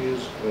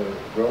democracies,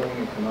 growing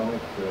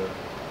economic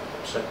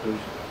sectors,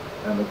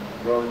 and a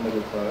growing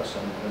middle class,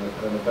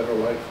 and a better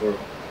life for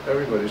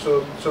everybody.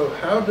 So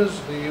how does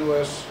the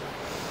U.S.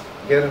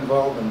 get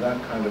involved in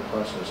that kind of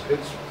process?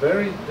 It's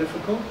very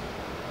difficult,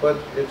 but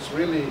it's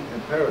really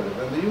imperative.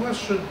 And the U.S.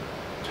 should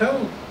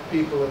tell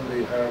people in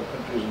the Arab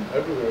countries and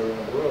everywhere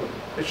around the world,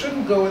 it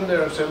shouldn't go in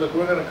there and say, look,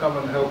 we're going to come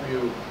and help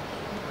you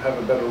have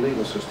a better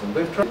legal system.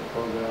 They've tried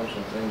programs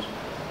and things.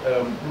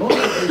 Most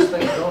of these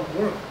things don't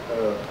work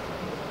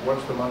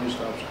once the money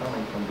stops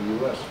coming from the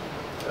U.S.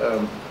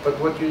 But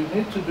what you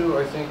need to do,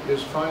 I think,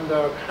 is find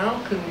out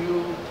how can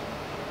you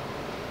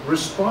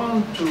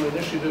respond to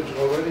initiatives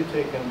already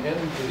taken in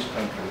these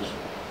countries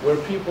where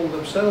people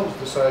themselves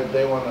decide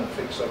they want to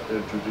fix up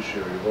their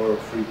judiciary or a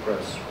free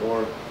press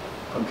or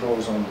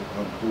controls on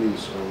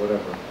police or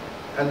whatever,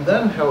 and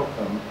then help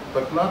them,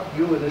 but not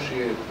you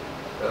initiate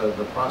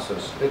the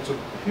process. It's a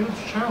huge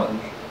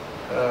challenge,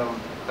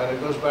 and it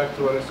goes back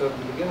to what I said at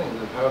the beginning,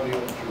 that how do you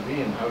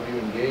intervene, how do you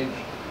engage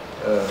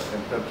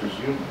in countries?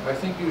 I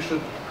think you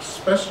should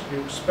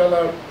spell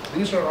out,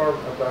 these are our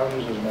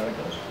values as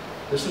Americans,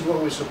 this is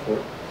what we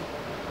support,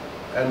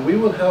 and we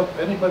will help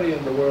anybody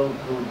in the world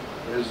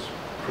who is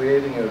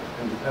creating an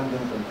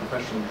independent and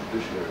professional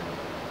judiciary,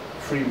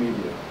 free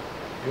media,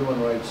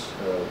 human rights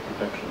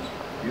protections.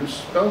 You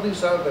spell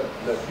these out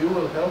that you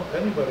will help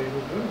anybody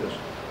who's doing this.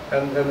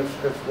 And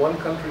if one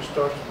country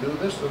starts to do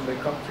this, then they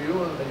come to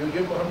you and you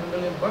give them $100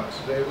 million.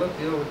 They look,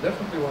 you know, we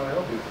definitely want to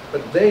help you.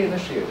 But they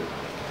initiate it.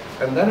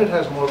 And then it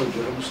has more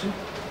legitimacy,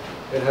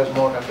 it has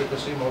more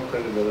efficacy, more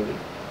credibility.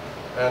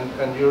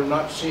 And you're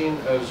not seen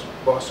as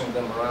bossing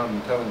them around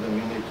and telling them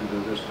you need to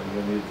do this and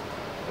you need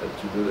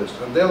to do this.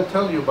 And they'll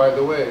tell you, by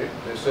the way,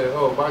 they say,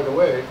 oh, by the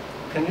way,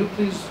 can you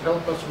please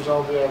help us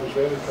resolve the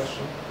Arab-Israeli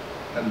question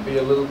and be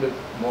a little bit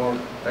more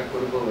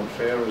equitable and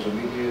fair as a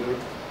mediator?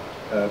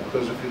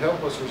 Because if you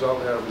help us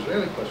resolve the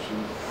Arab-Israeli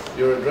question,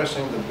 you're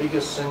addressing the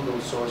biggest single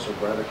source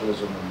of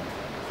radicalism and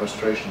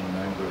frustration and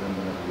anger in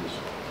the Middle East.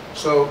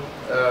 So,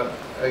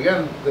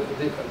 again,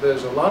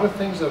 there's a lot of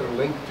things that are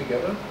linked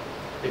together: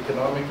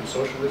 economic and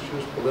social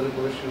issues,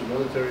 political issues,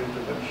 military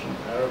intervention,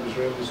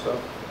 Arab-Israeli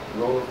stuff, the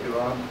role of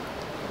Iran.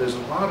 There's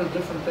a lot of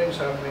different things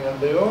happening, and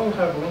they all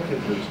have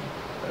linkages.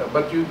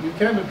 But you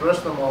can't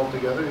address them all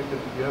together.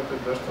 You have to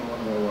address them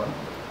one by one.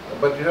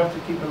 But you have to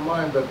keep in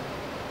mind that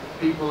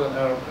people in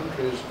Arab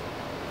countries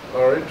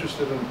are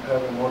interested in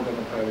having more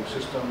democratic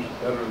systems,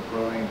 better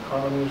growing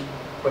economies,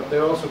 but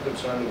they're also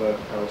concerned about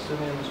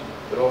Palestinians,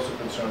 they're also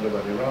concerned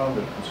about Iran,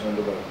 they're concerned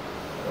about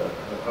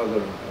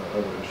other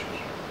issues.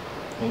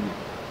 Thank you.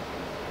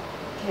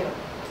 Taylor.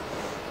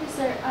 Yes,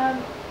 sir.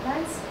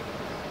 Mine's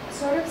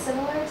sort of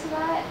similar to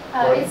that.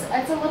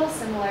 It's a little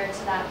similar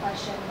to that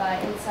question, but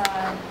it's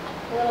a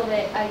little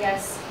bit, I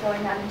guess,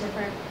 going down a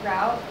different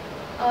route.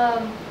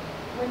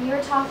 When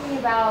you're talking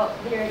about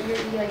you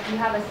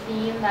have a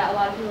theme that a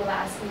lot of people are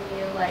asking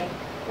you, like,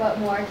 what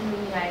more can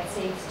the United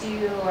States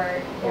do, or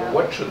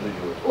what should the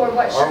U.S. do? Or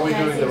what should are we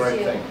doing the right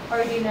thing?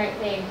 Are we doing the right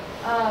thing?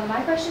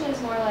 My question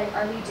is more like,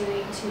 are we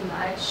doing too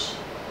much?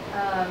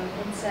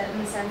 In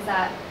the sense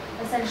that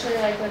essentially,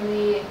 like,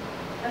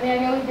 I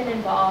know we've been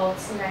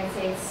involved, the United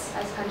States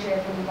as a country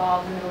has been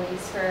involved in the Middle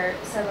East for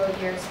several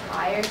years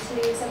prior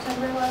to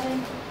September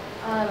 11th.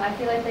 I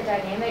feel like the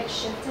dynamic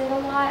shifted a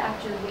lot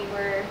after we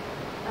were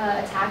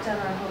attacked on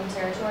our home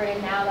territory,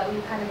 and now that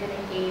we've kind of been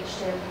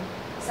engaged in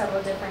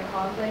several different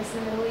conflicts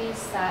in the Middle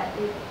East, that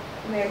the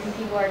American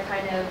people are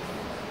kind of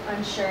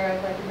unsure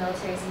of, like, the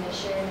military's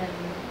mission and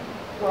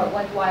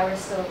why we're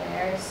still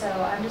there. So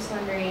I'm just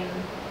wondering,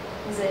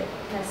 is it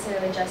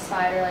necessarily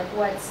justified, or like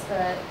what's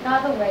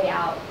not the way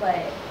out,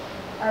 but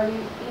are we,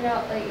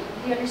 like,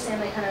 do you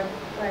understand, like, kind of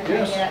what I'm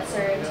trying to get at,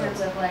 sir, in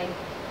terms of, like,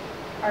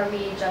 are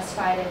we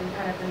justified in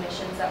kind of the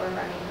missions that we're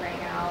running right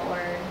now, or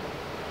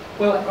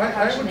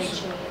how should they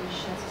change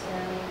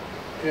necessarily?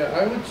 Yeah,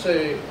 I would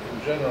say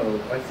in general,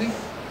 I think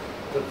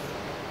the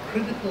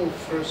critical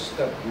first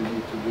step you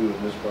need to do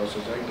in this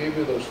process, I gave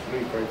you those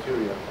 3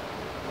 criteria.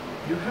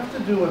 You have to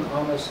do an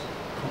honest,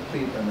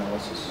 complete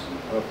analysis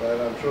of,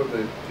 and I'm sure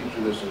they teach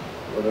you this at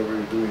whatever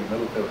you're doing,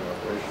 military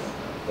operation,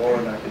 or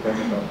an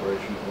academic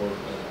operation, or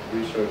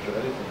research, or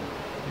anything.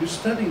 You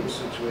study the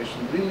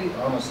situation really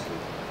honestly.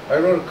 I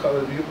wrote a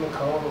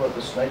column about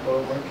the snake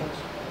oil merchants.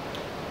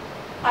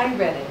 I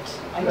read it.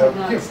 I did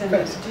not send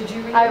it. Did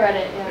you read it? I read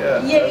it,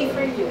 yeah. Yay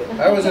for you.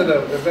 I was at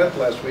an event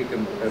last week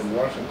in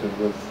Washington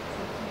with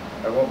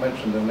I won't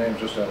mention their names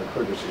just out of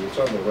courtesy, it's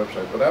on their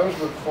website, but I was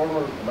with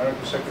former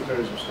American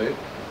Secretaries of State,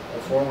 a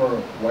former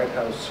White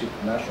House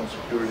National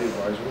Security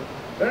Advisor,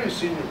 very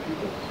senior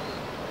people.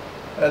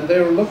 And they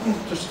were looking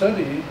to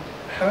study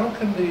how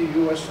can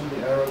the US and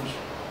the Arabs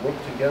work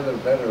together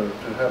better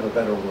to have a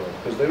better world.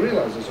 Because they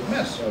realize there's a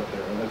mess out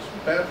there, and it's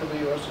bad for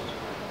the US,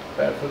 it's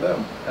bad for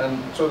them.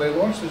 And so they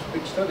launched this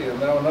big study, and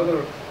now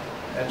another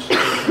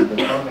institution,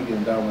 the Carnegie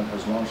Endowment,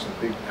 has launched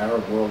a big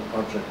Arab World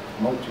Project,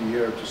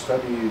 multi-year, to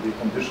study the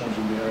conditions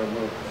in the Arab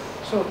world.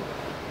 So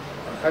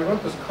I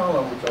wrote this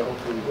column, which I hope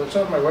well, it's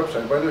on my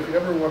website. By the way, if you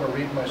ever want to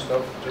read my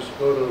stuff, just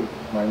go to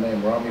my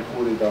name,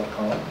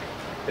 ramihuri.com.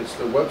 It's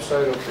the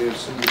website of the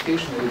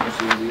syndication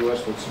agency in the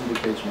US that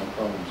syndicates my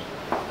columns,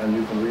 and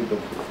you can read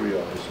them for free,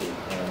 obviously.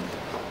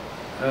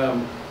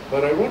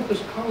 But I wrote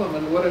this column,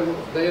 and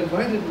they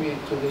invited me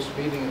to this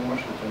meeting in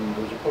Washington. It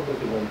was a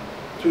public event,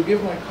 to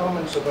give my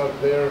comments about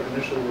their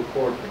initial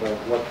report about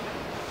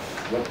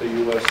what the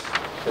U.S.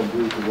 can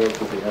do to work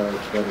with the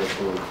Arabs better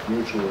for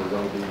mutual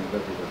well-being of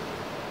everybody.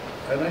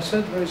 And I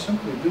said very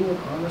simply, do an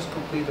honest,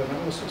 complete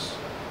analysis,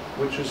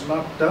 which is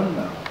not done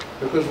now.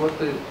 Because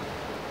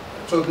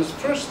so this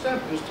first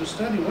step is to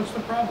study what's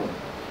the problem.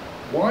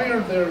 Why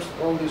are there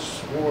all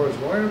these wars?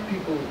 Why are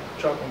people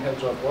chopping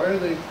heads off? Why are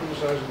they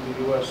criticizing the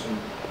U.S.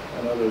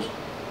 and others?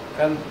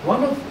 And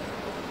one of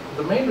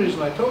the main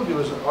reason I told you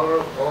is our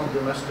own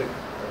domestic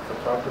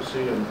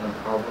autocracy and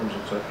problems,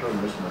 etc.,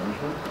 and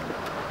mismanagement,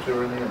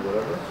 tyranny and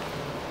whatever.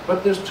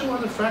 But there's two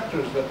other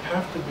factors that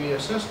have to be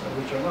assessed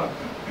and which are not.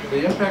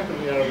 The impact of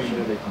the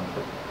Arab-Israeli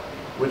conflict,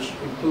 which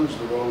includes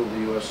the role of the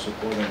U.S.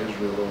 supporting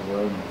Israel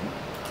overwhelmingly.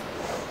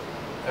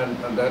 And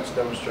that's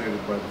demonstrated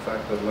by the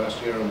fact that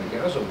last year in the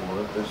Gaza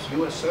war, the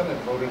U.S. Senate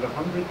voted 100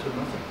 to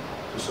nothing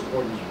to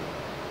support Israel.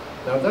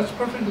 Now that's a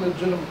perfectly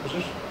legitimate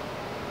position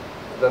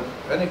that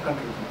any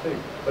country can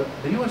take. But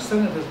the U.S.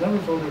 Senate has never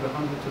voted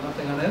 100 to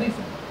nothing on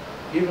anything,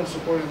 even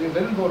supporting they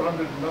didn't vote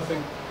 100 to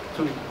nothing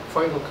to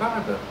fight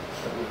Al-Qaeda.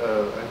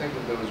 I think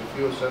that there was a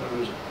few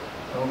senators,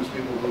 known as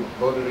people who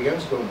voted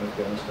against going to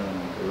Afghanistan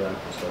and Iraq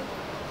and stuff.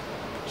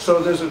 So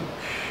there's a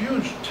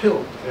huge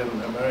tilt in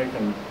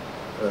American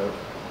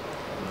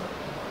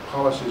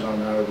policies on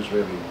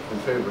Arab-Israeli in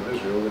favor of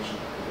Israel, which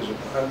is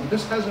and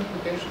this has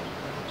implications.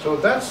 So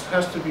that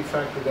has to be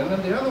factored in.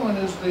 And the other one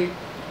is the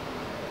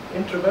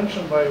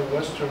intervention by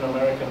Western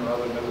American and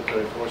other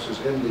military forces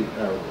in the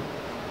Arab world.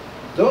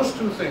 Those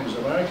two things,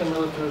 American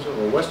militarism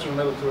or Western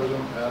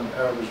militarism and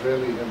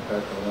Arab-Israeli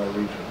impact on our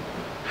region,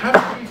 have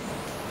to be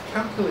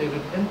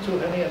calculated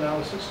into any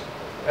analysis.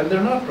 And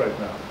they're not right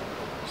now.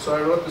 So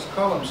I wrote this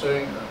column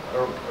saying,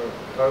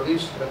 are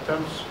these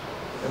attempts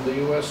in the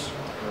U.S.,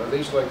 are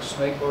these like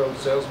snake oil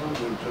salesmen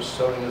who are just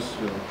selling us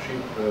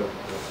cheap,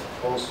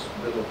 false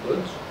bill of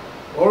goods?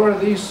 Or are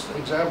these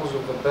examples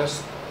of the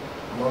best,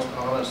 most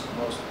honest,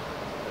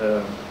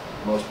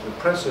 most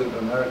impressive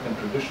American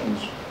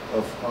traditions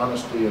of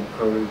honesty and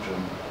courage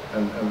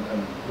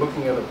and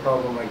looking at a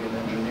problem like an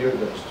engineer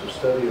does, to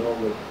study all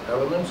the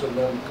elements and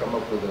then come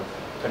up with a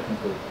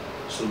technical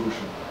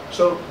solution.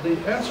 So the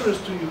answer is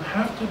you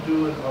have to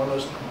do an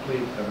honest,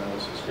 complete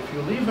analysis. If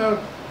you leave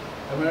out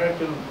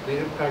the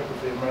impact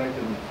of the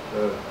American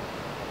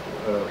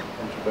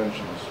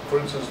interventions, for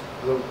instance,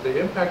 the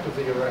impact of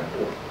the Iraq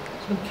war,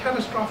 it's been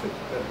catastrophic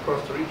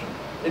across the region.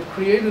 It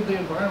created the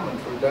environment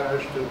for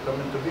Daesh to come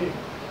into being.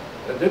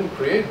 It didn't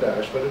create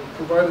Daesh, but it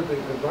provided the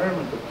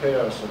environment of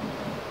chaos and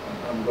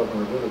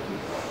ungovernability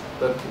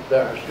that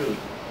Daesh used.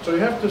 So you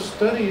have to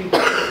study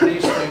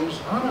these things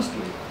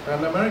honestly,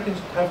 and Americans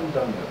haven't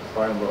done that,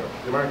 by and large.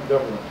 The American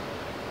government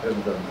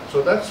hasn't done that.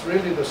 So that's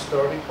really the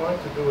starting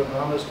point, to do an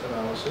honest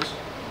analysis.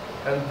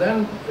 And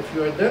then if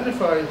you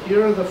identify,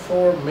 here are the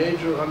four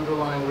major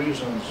underlying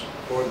reasons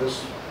for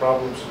this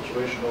problem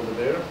situation over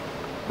there,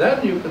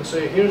 then you can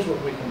say, here's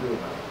what we can do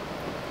about it.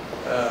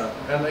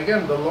 And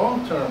again, the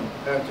long-term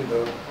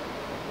antidote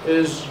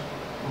is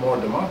more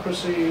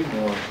democracy,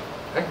 more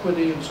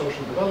equity in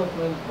social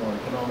development, more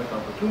economic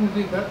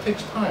opportunity. That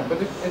takes time,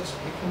 but it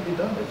can be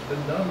done. It's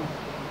been done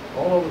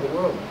all over the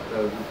world.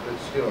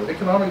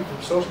 Economic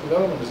and social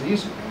development is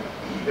easy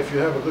if you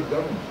have a good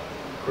government.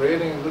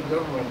 Creating a good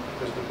government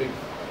is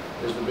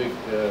the big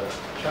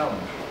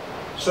challenge.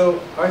 So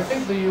I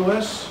think the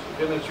U.S.,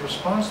 in its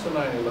response to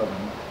 9/11,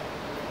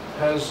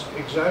 has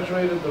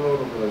exaggerated the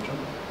role of religion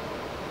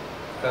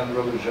and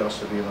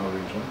religiosity in our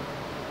region,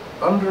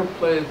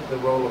 underplayed the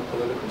role of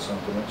political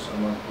sentiments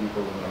among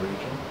people in our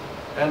region,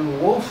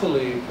 and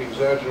woefully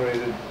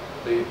exaggerated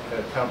the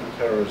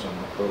counterterrorism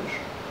approach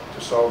to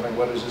solving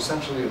what is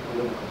essentially a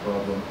political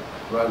problem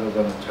rather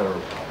than a terror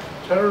problem.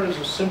 Terror is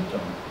a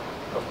symptom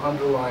of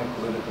underlying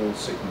political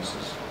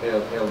sicknesses,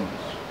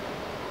 ailments.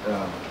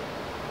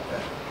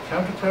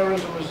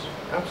 Counterterrorism is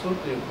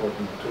absolutely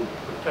important to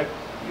protect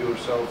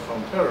yourself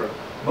from terror.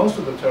 Most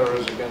of the terror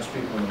is against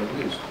people in the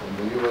Middle East, and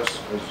the U.S.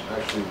 is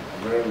actually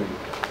rarely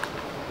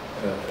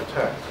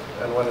attacked.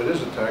 And when it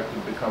is attacked,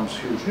 it becomes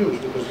huge news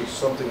because it's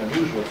something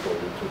unusual for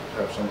you to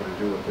have somebody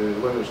do it,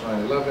 whether it's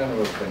 9/11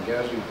 or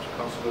Benghazi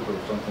consulate or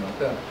something like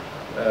that.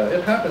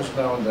 It happens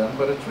now and then,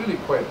 but it's really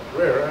quite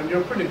rare, and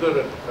you're pretty good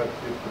at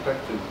you've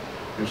protected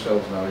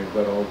yourselves now. You've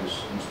got all these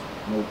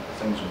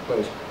things in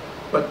place.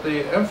 But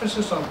the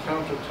emphasis on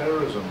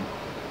counterterrorism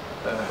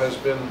has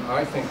been,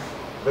 I think,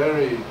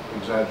 very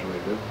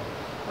exaggerated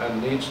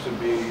and needs to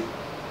be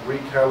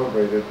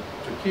recalibrated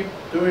to keep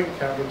doing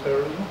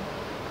counterterrorism,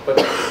 but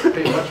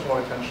pay much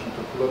more attention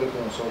to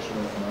political and social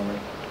and economic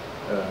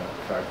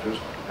factors.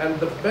 And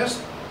the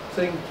best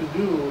thing to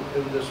do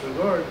in this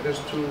regard is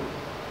to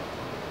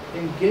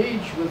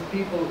engage with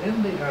people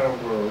in the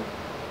Arab world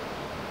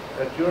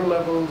at your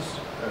levels,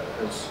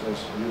 as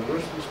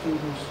university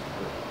students,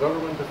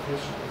 government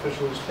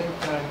officials, think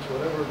tanks,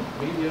 whatever,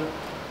 media.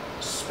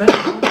 Spend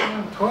more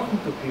time talking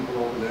to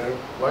people over there,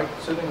 like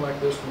sitting like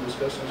this and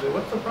discussing, say,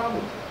 what's the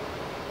problem?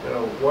 You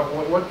know,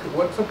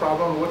 what's the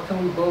problem? What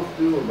can we both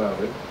do about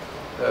it?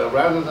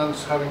 Rather than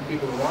having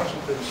people in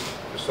Washington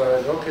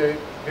decide, okay,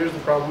 here's the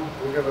problem,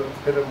 we're going to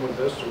hit them with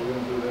this, or we're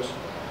going to do this.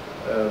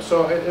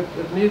 So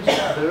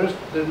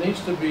there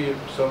needs to be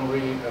some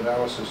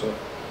reanalysis of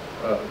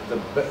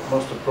the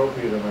most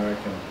appropriate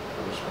American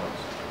response.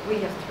 We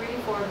have 3 to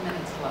 4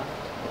 minutes left.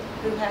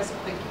 Who has a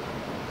quickie?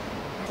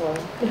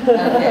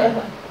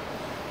 Okay.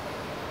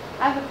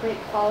 I have a quick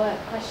follow-up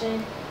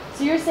question.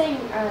 So you're saying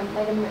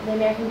like the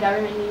American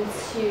government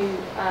needs to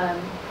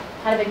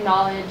kind of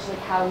acknowledge like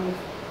how we've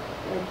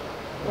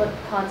what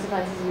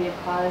consequences we have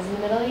caused in the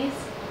Middle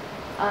East.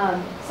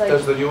 So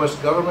does the U.S.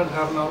 government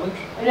have knowledge?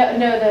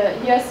 No, the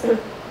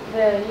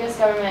U.S.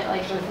 government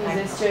like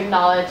refuses to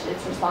acknowledge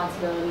its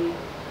responsibility.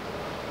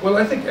 Well,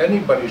 I think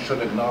anybody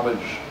should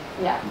acknowledge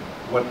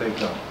what they've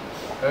done.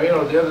 You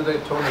know, the other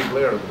day, Tony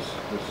Blair, this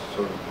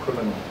sort of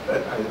criminal, I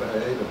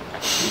hate him,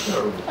 he's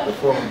terrible, the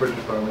former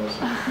British Prime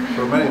Minister,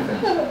 for many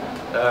things.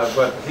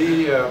 But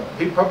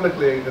he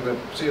publicly, in a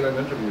CNN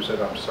interview, said,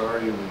 I'm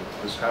sorry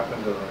this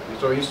happened,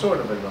 so he sort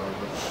of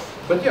acknowledged it.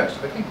 But yes,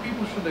 I think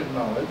people should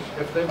acknowledge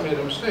if they've made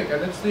a mistake,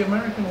 and it's the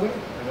American way.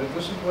 And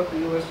this is what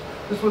this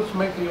is what's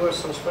make the U.S.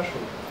 so special.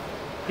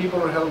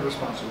 People are held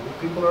responsible,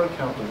 people are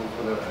accountable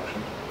for their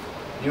actions.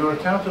 You're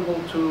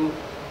accountable to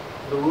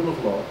the rule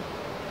of law,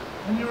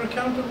 and you're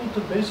accountable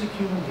to basic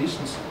human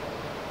decency,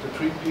 to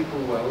treat people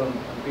well and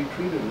be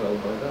treated well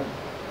by them.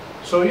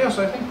 So yes,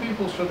 I think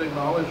people should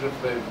acknowledge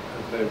if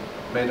they've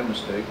made a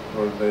mistake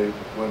or they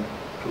went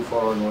too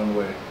far in one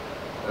way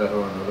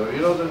or another.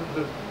 You know,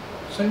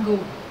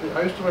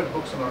 I used to write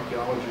books on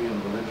archaeology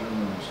and religion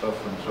and stuff,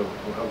 and so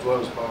as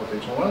well as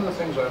politics. And one of the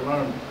things I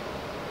learned,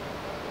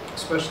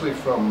 especially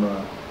from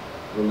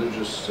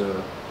religious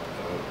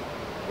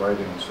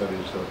writing and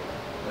studies,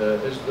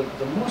 is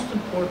the most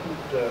important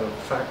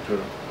factor,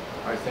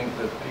 I think,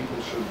 that people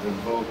should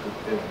invoke,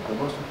 the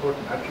most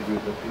important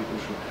attribute that people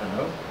should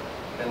have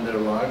in their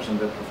lives, in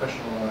their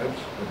professional lives,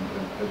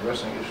 in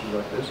addressing issues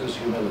like this, is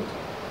humility.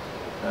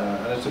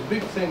 And it's a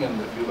big thing, and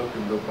if you look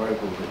in the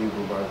Bible, the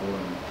Hebrew Bible,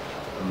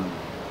 and the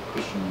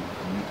Christian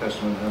New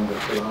Testament, and the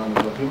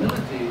Quran,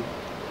 humility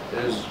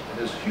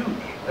is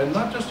huge. And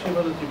not just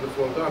humility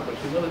before God, but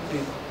humility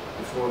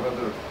before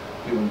other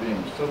human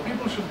beings. So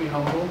people should be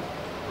humble,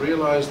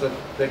 realize that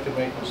they can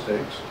make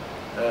mistakes,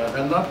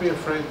 and not be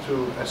afraid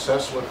to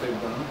assess what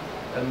they've done,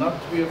 and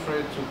not to be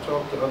afraid to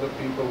talk to other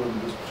people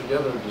and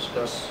together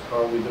discuss,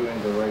 are we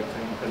doing the right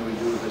thing, can we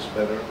do this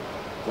better,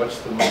 what's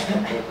the most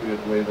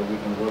appropriate way that we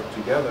can work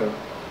together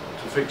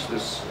to fix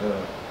this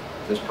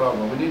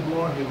problem. We need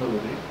more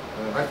humility.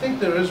 I think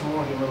there is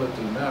more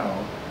humility now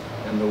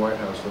in the White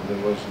House than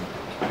there was in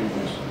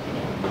previous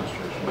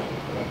administrations.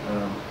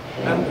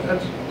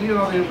 And you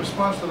know, the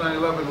response to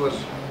 9/11 was,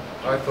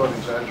 I thought,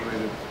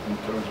 exaggerated in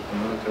terms of the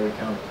military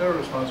counter-terror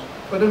response,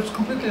 but it was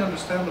completely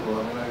understandable.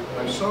 I mean,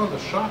 I saw the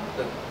shock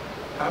that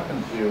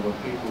happened here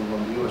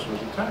when the U.S. was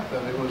attacked,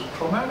 and it was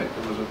traumatic.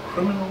 It was a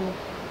criminal,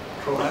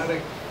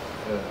 traumatic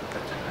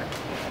attack.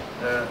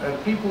 And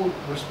people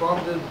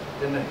responded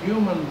in a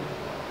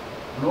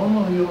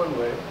normal human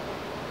way,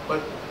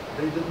 but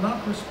they did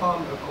not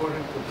respond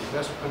according to the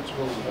best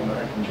principles of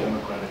American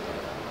democratic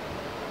life,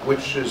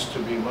 which is to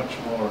be much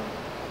more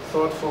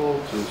thoughtful,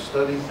 to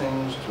study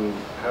things, to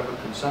have a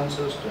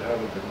consensus, to have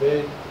a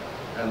debate,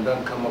 and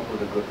then come up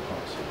with a good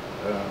policy.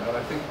 And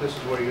I think this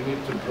is where you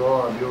need to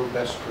draw on your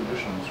best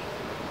traditions.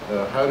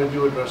 How did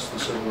you address the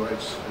civil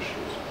rights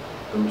issues,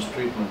 the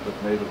mistreatment of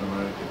Native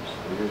Americans,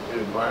 the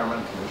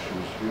environmental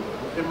issues,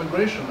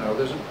 immigration now?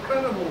 There's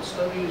incredible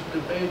studies,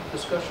 debate,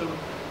 discussion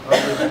on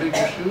these big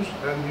issues,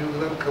 and you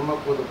then come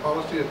up with a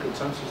policy, a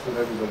consensus that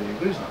everybody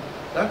agrees on.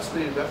 That's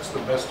the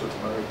best of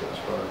America as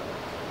far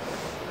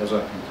as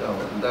I can tell,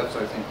 and that's,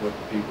 I think, what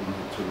people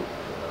need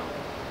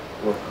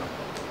to work on.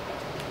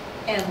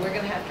 And we're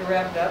going to have to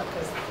wrap it up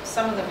because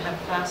some of them have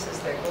classes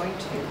they're going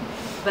to,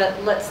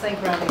 but let's thank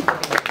Ronnie for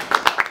being here.